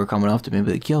 25 people are coming up to me and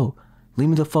be like, yo, leave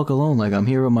me the fuck alone. Like, I'm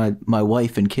here with my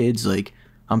wife and kids. Like,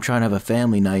 I'm trying to have a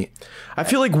family night. I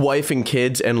feel like wife and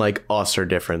kids and like us are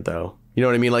different though. You know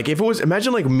what I mean? Like if it was,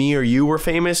 imagine like me or you were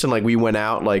famous and like we went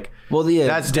out, like, well, yeah,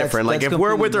 that's different. Like if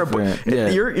we're with our,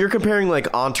 you're comparing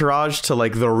like Entourage to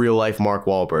like the real life Mark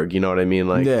Wahlberg. You know what I mean?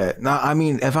 Like, yeah. No, I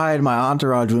mean, if I had my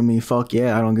entourage with me, fuck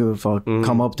yeah, I don't give a fuck.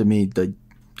 Come up to me,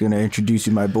 gonna introduce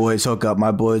you to my boys, hook up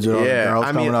my boys with all the girls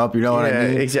coming up. You know what I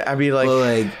mean? Exactly. I mean, like, but,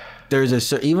 like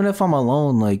there's even if I'm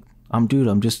alone, like I'm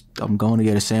going to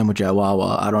get a sandwich at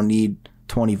Wawa. I don't need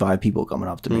 25 people coming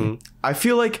up to me. I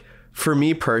feel like. For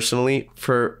me personally,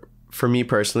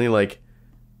 like,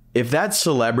 if that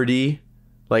celebrity,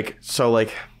 like, so,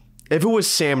 like, if it was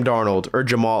Sam Darnold or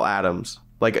Jamal Adams,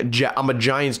 like, I'm a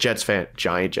Giant Jets fan,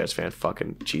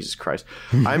 fucking Jesus Christ.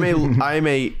 I'm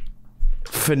a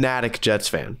fanatic Jets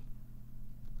fan.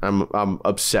 I'm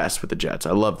obsessed with the Jets.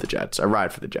 I love the Jets. I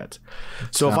ride for the Jets.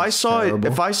 So if I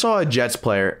saw a Jets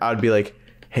player, I'd be like,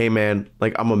 hey man,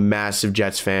 like I'm a massive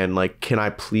Jets fan. Like, can I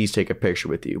please take a picture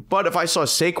with you? But if I saw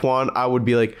Saquon, I would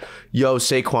be like, yo,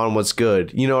 Saquon, what's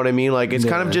good? You know what I mean? Like, it's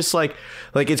kind of just like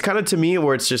it's kind of to me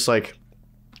where it's just like,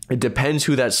 it depends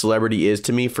who that celebrity is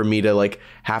to me for me to like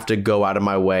have to go out of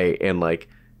my way and like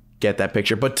get that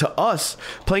picture. But to us,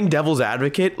 playing devil's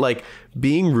advocate, like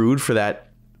being rude for that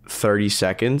 30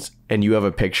 seconds and you have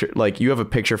a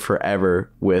picture forever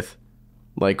with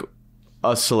like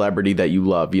a celebrity that you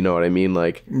love, you know what I mean?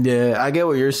 Like, yeah, I get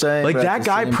what you're saying. Like that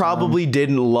guy probably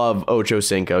didn't love Ocho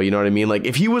Cinco, you know what I mean? Like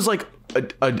if he was like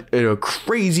a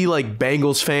crazy like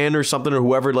Bengals fan or something, or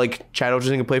whoever like Chad Ocho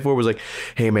Cinco played for was like,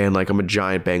 hey man, like I'm a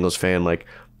giant Bengals fan. Like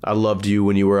I loved you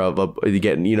when you were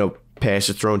getting, you know,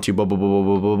 passes thrown to you, blah blah blah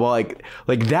blah blah blah.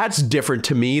 Like that's different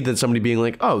to me than somebody being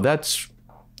like, oh, that's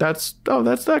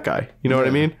that guy. You know what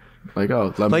I mean? Like,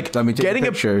 oh, let me take a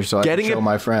picture so I can show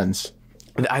my friends.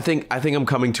 I think I'm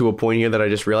coming to a point here that I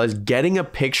just realized getting a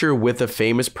picture with a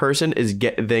famous person is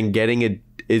different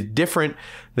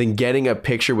than getting a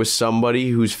picture with somebody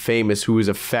who's famous, who has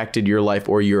affected your life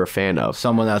or you're a fan of.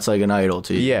 Someone that's like an idol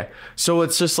to you. Yeah. So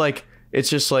it's just like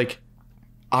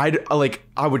I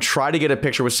would try to get a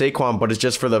picture with Saquon, but it's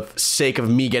just for the sake of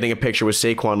me getting a picture with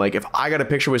Saquon. Like if I got a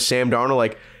picture with Sam Darnold,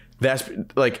 like that's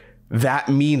like that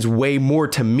means way more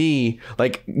to me.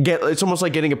 Like it's almost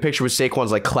like getting a picture with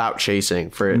Saquon's like clout chasing,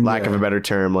 for lack of a better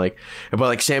term. Like, but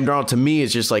like Sam Darnold to me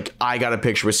is just like, I got a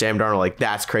picture with Sam Darnold. Like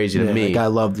that's crazy to me. Like I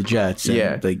love the Jets.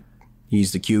 And, like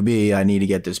he's the QB. I need to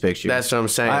get this picture. That's what I'm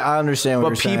saying. I understand what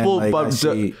you're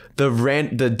saying.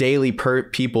 But the daily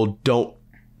people don't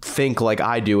think like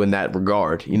I do in that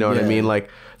regard. You know what I mean? Like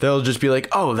they'll just be like,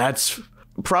 oh, that's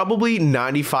probably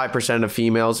 95% of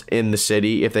females in the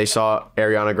city, if they saw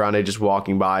Ariana Grande just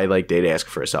walking by, like they'd ask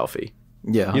for a selfie.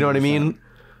 Yeah, you know 100%. What I mean?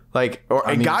 Like,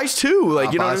 and guys too.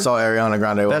 Like, you know, I saw Ariana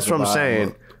Grande. That's what I'm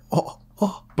saying.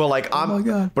 But like,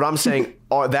 I'm saying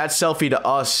that selfie to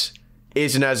us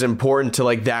isn't as important to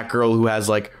like that girl who has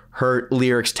like her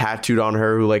lyrics tattooed on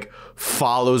her, who like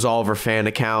follows all of her fan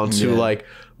accounts, who like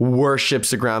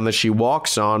worships the ground that she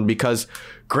walks on. Because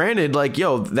granted, like,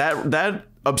 yo, that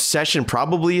obsession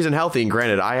probably isn't healthy. And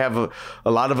granted, I have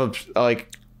a lot of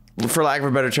like, for lack of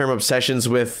a better term, obsessions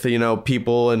with, you know,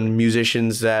 people and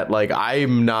musicians that like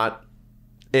I'm not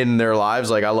in their lives.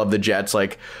 Like I love the Jets.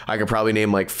 Like I could probably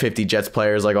name like 50 Jets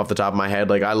players like off the top of my head.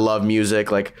 Like I love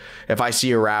music. Like if I see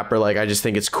a rapper, like I just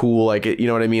think it's cool. Like you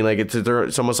know what I mean? Like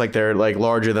it's almost like they're like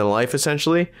larger than life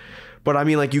essentially. But I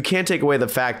mean, like you can't take away the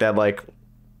fact that like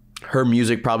her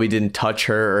music probably didn't touch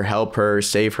her or help her or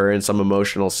save her in some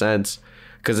emotional sense.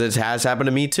 Because it has happened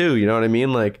to me too, you know what I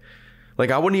mean? Like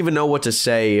I wouldn't even know what to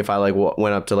say if I like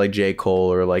went up to like J.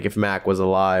 Cole, or like if Mac was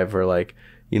alive, or like,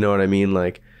 you know what I mean?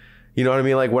 Like, you know what I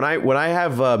mean? Like when I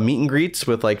have meet and greets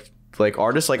with like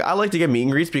artists, like I like to get meet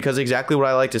and greets because exactly what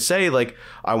I like to say. Like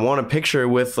I want a picture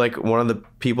with like one of the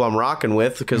people I'm rocking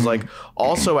with, because like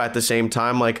also at the same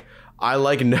time, like I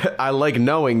like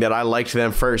knowing that I liked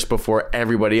them first before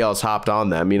everybody else hopped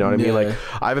on them. You know what I mean? Like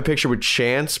I have a picture with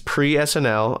Chance pre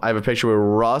SNL. I have a picture with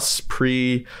Russ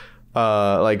pre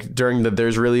like during the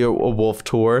There's Really a Wolf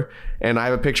tour, and I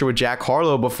have a picture with Jack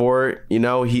Harlow before, you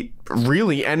know, he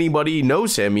really anybody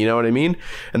knows him. You know what I mean?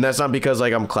 And that's not because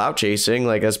like I'm clout chasing.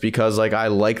 Like that's because like I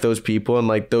like those people and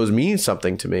like those mean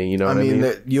something to me. You know what I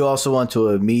mean? You also went to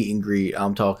a meet and greet.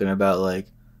 I'm talking about like,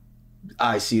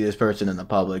 I see this person in the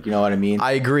public. You know what I mean?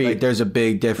 I agree. Like there's a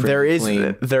big difference.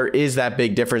 There is that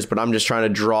big difference, but I'm just trying to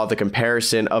draw the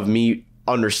comparison of me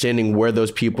understanding where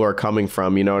those people are coming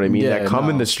from, you know what I mean? Yeah, That come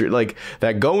in no. the street, like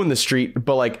that go in the street,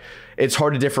 but like it's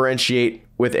hard to differentiate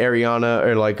with Ariana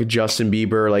or like Justin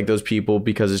Bieber, like those people,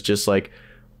 because it's just like,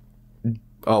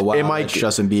 Oh wow, It might- that's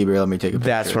Justin Bieber. Let me take a picture.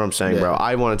 that's what I'm saying, bro.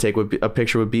 I want to take a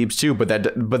picture with Biebs too, but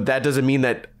that doesn't mean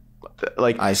that,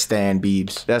 like, I stand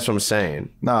Biebs. that's what I'm saying.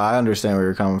 No, I understand where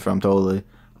you're coming from totally,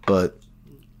 but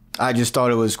I just thought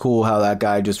it was cool how that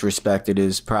guy just respected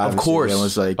his privacy. Of course, and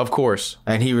was like, of course.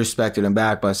 and he respected him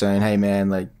back by saying, "Hey man,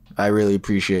 like I really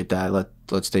appreciate that.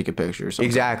 Let's take a picture." Or something.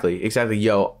 Exactly.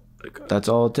 Yo. That's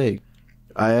all it takes.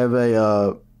 I have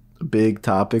a big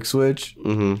topic switch.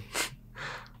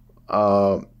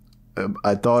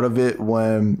 I thought of it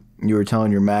when you were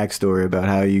telling your Mac story about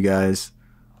how you guys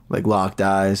like locked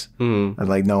eyes and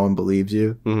like no one believes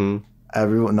you.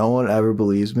 No one ever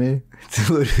believes me. It's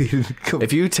literally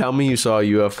If you tell me you saw a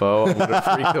UFO, I'm gonna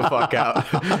freak the fuck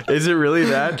out. Is it really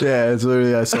that? yeah, it's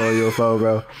literally I saw a UFO,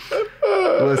 bro.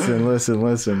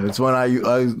 Listen. It's when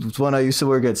I used to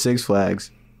work at Six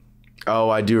Flags. Oh,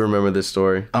 I do remember this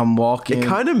story. I'm walking. It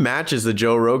kind of matches the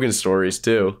Joe Rogan stories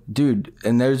too. Dude,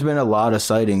 and there's been a lot of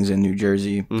sightings in New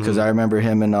Jersey because I remember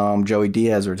him and Joey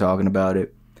Diaz were talking about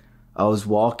it. I was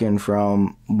walking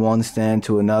from one stand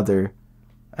to another,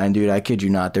 and dude, I kid you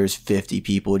not, there's 50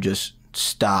 people just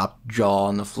stopped, jaw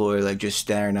on the floor, like just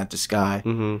staring at the sky.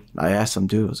 I asked him,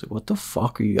 dude, I was like, what the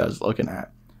fuck are you guys looking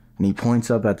at? And he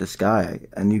points up at the sky,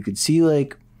 and you could see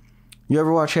like, you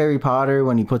ever watch Harry Potter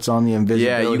when he puts on the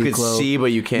invisibility Yeah, you could cloak? see, but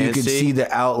you can't You could see. see the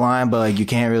outline, but like you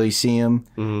can't really see him.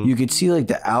 You could see like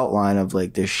the outline of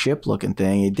like this ship-looking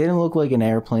thing. It didn't look like an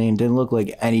airplane. Didn't look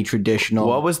like any traditional.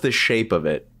 What was the shape of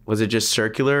it? Was it just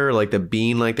circular, or like the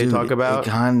bean, like they talk about?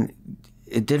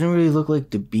 It didn't really look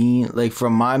like the bean. Like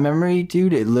from my memory,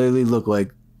 dude, it literally looked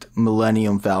like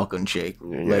Millennium Falcon shape,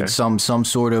 like some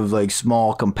sort of like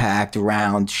small, compact,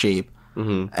 round shape,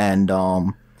 and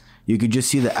you could just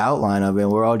see the outline of it.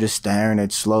 We're all just staring.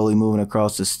 It's slowly moving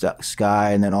across the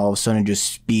sky, and then all of a sudden it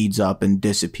just speeds up and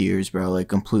disappears, bro. Like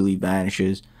completely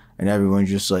vanishes, and everyone's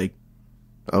just like,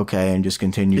 okay, and just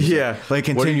continues. Yeah, like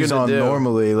what are you continues gonna on do?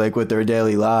 normally, like with their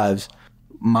daily lives.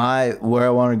 Where I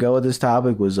want to go with this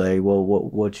topic was like, well,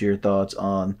 what's your thoughts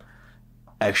on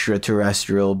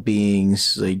extraterrestrial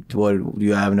beings? Like, what do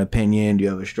you have an opinion? Do you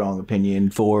have a strong opinion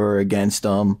for or against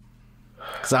them?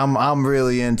 Cause I'm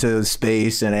really into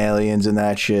space and aliens and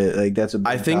that shit. Like that's a big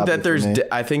I think topic that there's for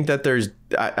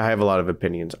me. I have a lot of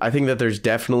opinions. I think that there's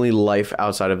definitely life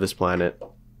outside of this planet.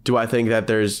 Do I think that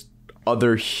there's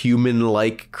other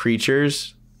human-like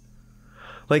creatures?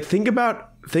 Like think about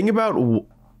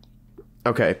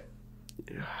okay.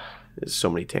 There's so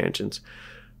many tangents.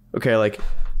 Okay, like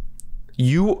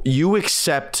you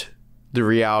accept the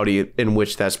reality in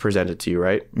which that's presented to you,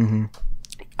 right?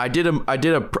 I did a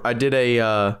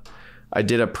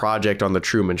project on the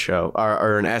Truman Show,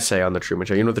 or an essay on the Truman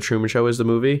Show. You know what the Truman Show is? The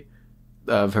movie.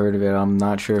 I've heard of it. I'm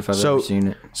not sure if I've ever seen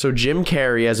it. So Jim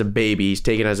Carrey as a baby, he's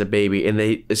taken as a baby, and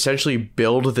they essentially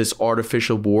build this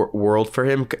artificial world for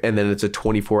him, and then it's a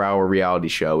 24-hour reality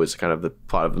show is kind of the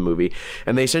plot of the movie.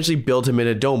 And they essentially build him in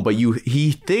a dome, but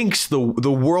he thinks the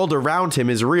world around him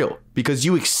is real because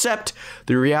you accept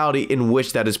the reality in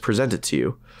which that is presented to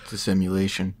you. It's a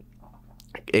simulation.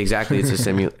 Exactly, it's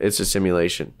a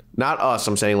simulation. Not us.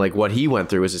 I'm saying like what he went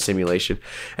through is a simulation,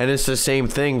 and it's the same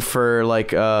thing for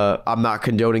like. I'm not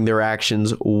condoning their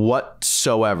actions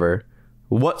whatsoever.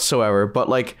 But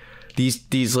like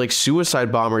these like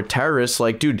suicide bomber terrorists,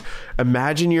 like dude,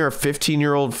 imagine you're a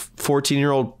 15-year-old,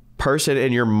 14-year-old person,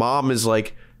 and your mom is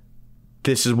like,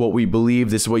 "This is what we believe.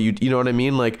 This is what you know what I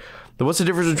mean?" Like, what's the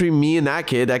difference between me and that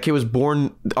kid? That kid was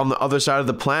born on the other side of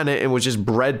the planet and was just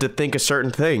bred to think a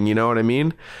certain thing. You know what I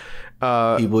mean?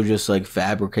 People just like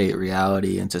fabricate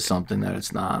reality into something that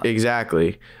it's not.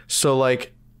 Exactly. So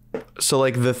like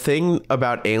the thing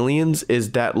about aliens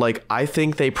is that like I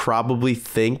think they probably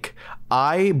think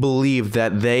I believe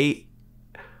that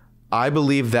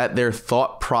their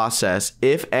thought process,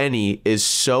 if any, is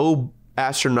so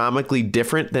astronomically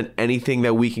different than anything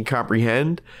that we can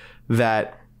comprehend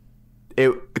that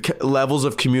levels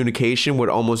of communication would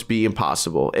almost be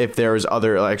impossible if there is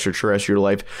other extraterrestrial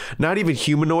life, not even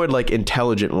humanoid, like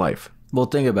intelligent life. Well,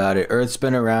 think about it. Earth's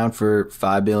been around for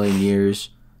 5 billion years.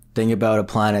 Think about a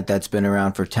planet that's been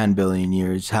around for 10 billion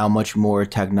years. How much more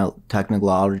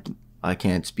technological, I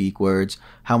can't speak words.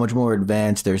 How much more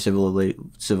advanced their civilization.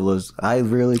 I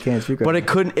really can't speak. But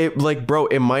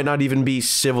it might not even be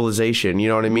civilization. You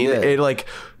know what I mean? Yeah.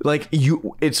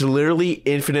 It's literally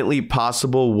infinitely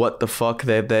possible what the fuck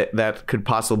that could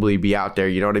possibly be out there.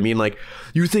 You know what I mean? Like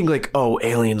you think like, oh,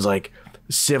 aliens like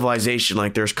civilization,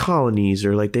 like there's colonies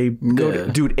or like they go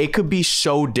to, dude, it could be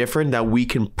so different that we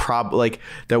can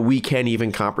that we can't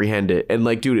even comprehend it. And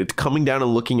like, dude, it's coming down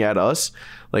and looking at us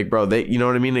like, bro, they, you know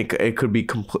what I mean? It could be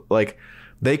like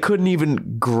they couldn't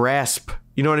even grasp,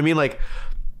 you know what I mean? Like,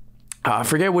 I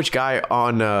forget which guy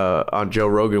on Joe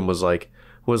Rogan was like,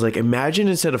 imagine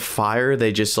instead of fire,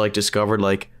 they just like discovered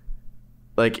like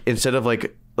instead of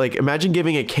like imagine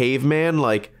giving a caveman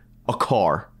like a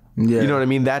car. Yeah. You know what I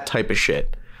mean? That type of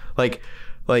shit. Like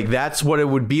that's what it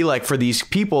would be like for these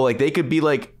people. Like they could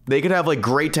have like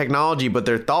great technology, but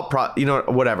their you know,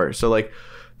 whatever. So like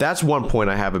that's one point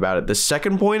I have about it. The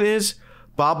second point is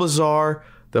Bob Lazar,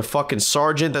 the fucking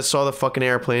sergeant that saw the fucking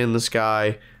airplane in the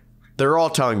sky. They're all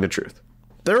telling the truth.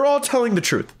 They're all telling the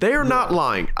truth. They are not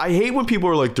lying. I hate when people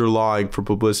are like, they're lying for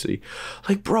publicity.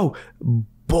 Like, bro,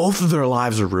 both of their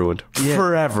lives are ruined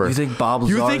forever. You think Bob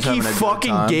Lazar's You think he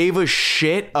fucking gave a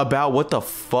shit about what the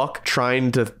fuck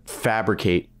trying to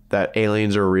fabricate that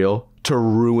aliens are real to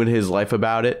ruin his life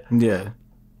about it? Yeah.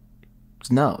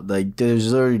 No, like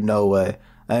there's literally no way.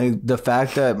 And the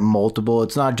fact that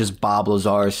it's not just Bob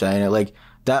Lazar saying it, like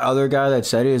that other guy that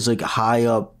said it is like high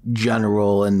up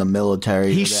general in the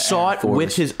military. He saw it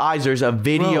with his eyes. There's a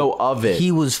video of it.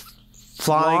 He was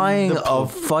flying a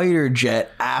fighter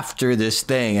jet after this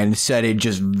thing and said it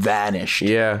just vanished.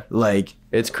 Yeah. Like,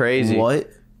 it's crazy. What?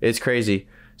 It's crazy.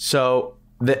 So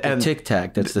the Tic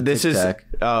Tac. That's the Tic Tac.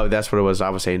 Oh, that's what it was. I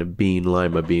was saying a bean,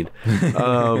 lima bean.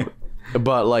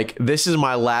 But like, this is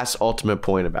my last ultimate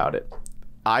point about it.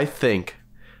 I think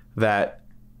that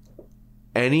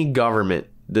any government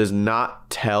does not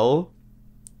tell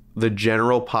the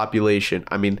general population.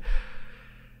 I mean,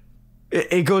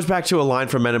 it goes back to a line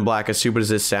from Men in Black, as stupid as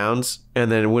this sounds.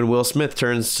 And then when Will Smith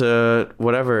turns to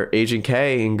whatever, Agent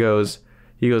K, and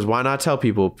he goes, why not tell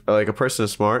people, like, a person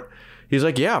is smart? He's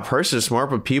like, yeah, a person is smart,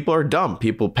 but people are dumb.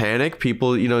 People panic.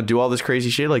 People, you know, do all this crazy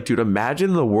shit. Like, dude,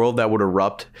 imagine the world that would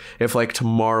erupt if, like,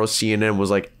 tomorrow CNN was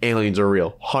like, aliens are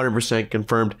real. 100%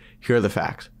 confirmed. Here are the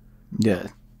facts. Yeah.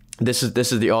 This is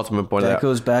the ultimate point. That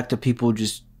goes back to people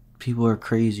are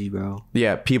crazy, bro.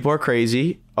 Yeah, people are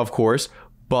crazy, of course.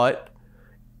 But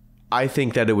I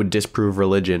think that it would disprove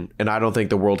religion. And I don't think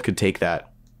the world could take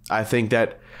that. I think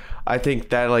that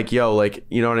like, yo, like,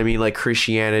 you know what I mean? Like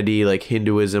Christianity, like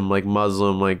Hinduism, like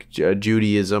Muslim, like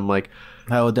Judaism, like.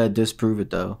 How would that disprove it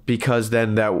though? Because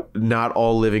then that not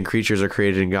all living creatures are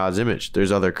created in God's image.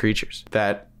 There's other creatures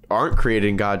that aren't created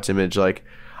in God's image. Like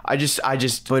I just.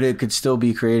 But it could still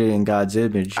be created in God's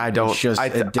image. I don't. It's just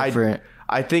different.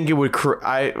 I think it would.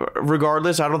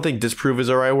 Regardless, I don't think disprove is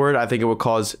the right word. I think it would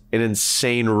cause an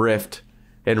insane rift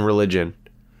in religion.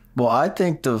 Well, I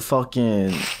think the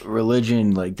fucking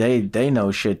religion, like they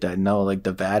know shit that like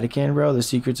the Vatican, bro. The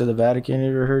secrets of the Vatican.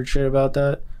 You ever heard shit about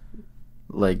that?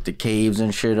 Like the caves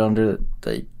and shit under.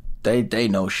 They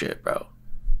know shit, bro.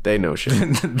 They know shit.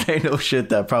 They know shit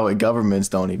that probably governments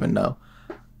don't even know.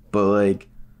 But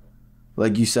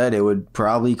like you said, it would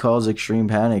probably cause extreme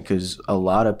panic because a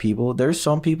lot of people. There's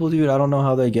some people, dude. I don't know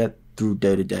how they get through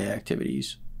day-to-day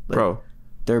activities, like, bro.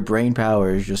 Their brain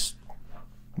power is just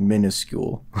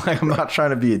minuscule. Like, I'm not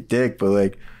trying to be a dick, but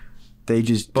like they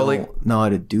just don't know how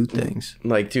to do things.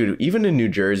 Like, dude, even in New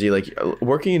Jersey, like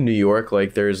working in New York,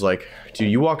 like there's like, dude,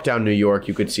 you walk down New York,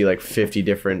 you could see like 50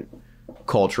 different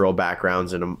cultural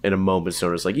backgrounds in a moment's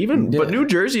notice. Like but New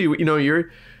Jersey, you know,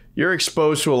 you're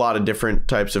exposed to a lot of different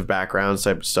types of backgrounds,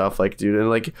 type of stuff. Like, dude, and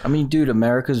like, I mean, dude,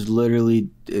 America's literally,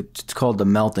 it's called the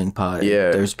melting pot.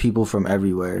 Yeah. There's people from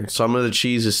everywhere. Some of the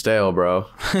cheese is stale, bro.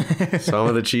 Some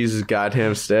of the cheese is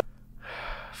goddamn stale.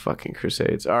 Fucking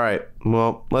Crusades. All right.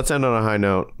 Well, let's end on a high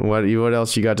note. What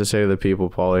else you got to say to the people,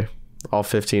 Paulie? All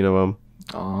 15 of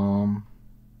them.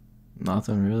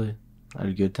 Nothing really. I had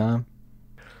a good time.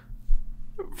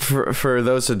 For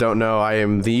those that don't know, I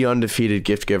am the undefeated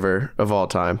gift giver of all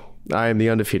time. I am the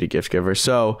undefeated gift giver.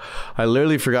 So I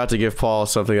literally forgot to give Paul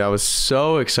something I was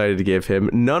so excited to give him.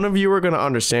 None of you are going to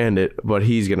understand it, but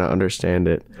he's going to understand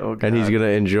it. Oh, and he's going to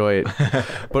enjoy it.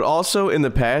 But also in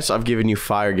the past, I've given you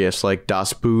fire gifts like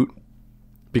Das Boot,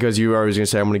 because you were always going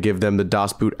to say, I'm going to give them the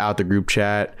Das Boot out the group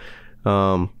chat.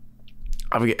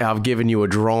 I've given you a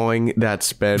drawing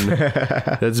that's been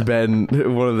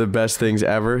one of the best things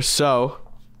ever. So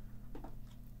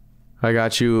I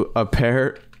got you a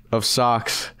pair of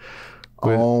socks.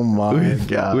 Oh my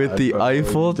God. With the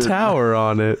Eiffel Tower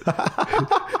on it.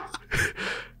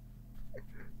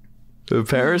 A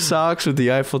pair of socks with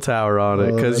the Eiffel Tower on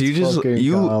it. Because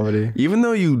even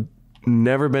though you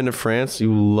never been to France,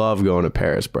 you love going to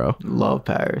Paris, bro. Love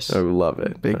Paris. I love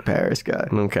it. Big Paris guy.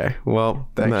 Okay. Well,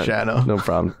 thanks, Shano. No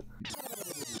problem.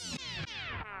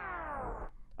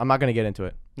 I'm not going to get into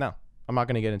it. No, I'm not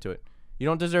going to get into it. You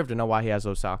don't deserve to know why he has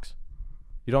those socks.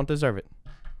 You don't deserve it.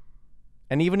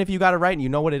 And even if you got it right and you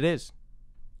know what it is,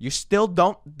 you still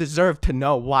don't deserve to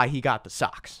know why he got the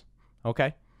socks.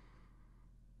 Okay?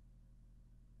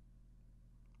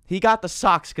 He got the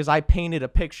socks because I painted a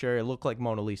picture. It looked like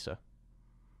Mona Lisa.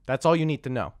 That's all you need to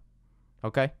know.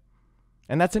 Okay?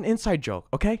 And that's an inside joke.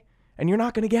 Okay? And you're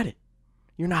not going to get it.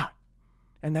 You're not.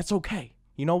 And that's okay.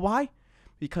 You know why?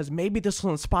 Because maybe this will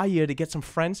inspire you to get some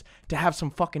friends to have some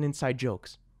fucking inside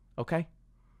jokes. Okay?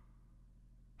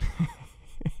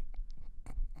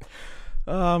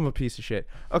 Oh, I'm a piece of shit.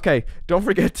 Okay, don't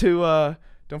forget to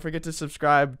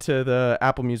subscribe to the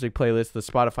Apple Music playlist, the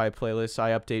Spotify playlist.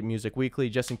 I update music weekly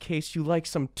just in case you like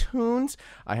some tunes.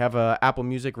 I have a Apple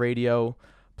Music Radio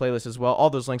playlist as well.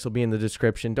 All those links will be in the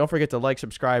description. Don't forget to like,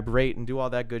 subscribe, rate, and do all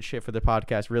that good shit for the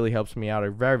podcast. Really helps me out. I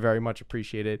very, very much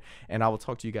appreciate it. And I will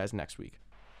talk to you guys next week.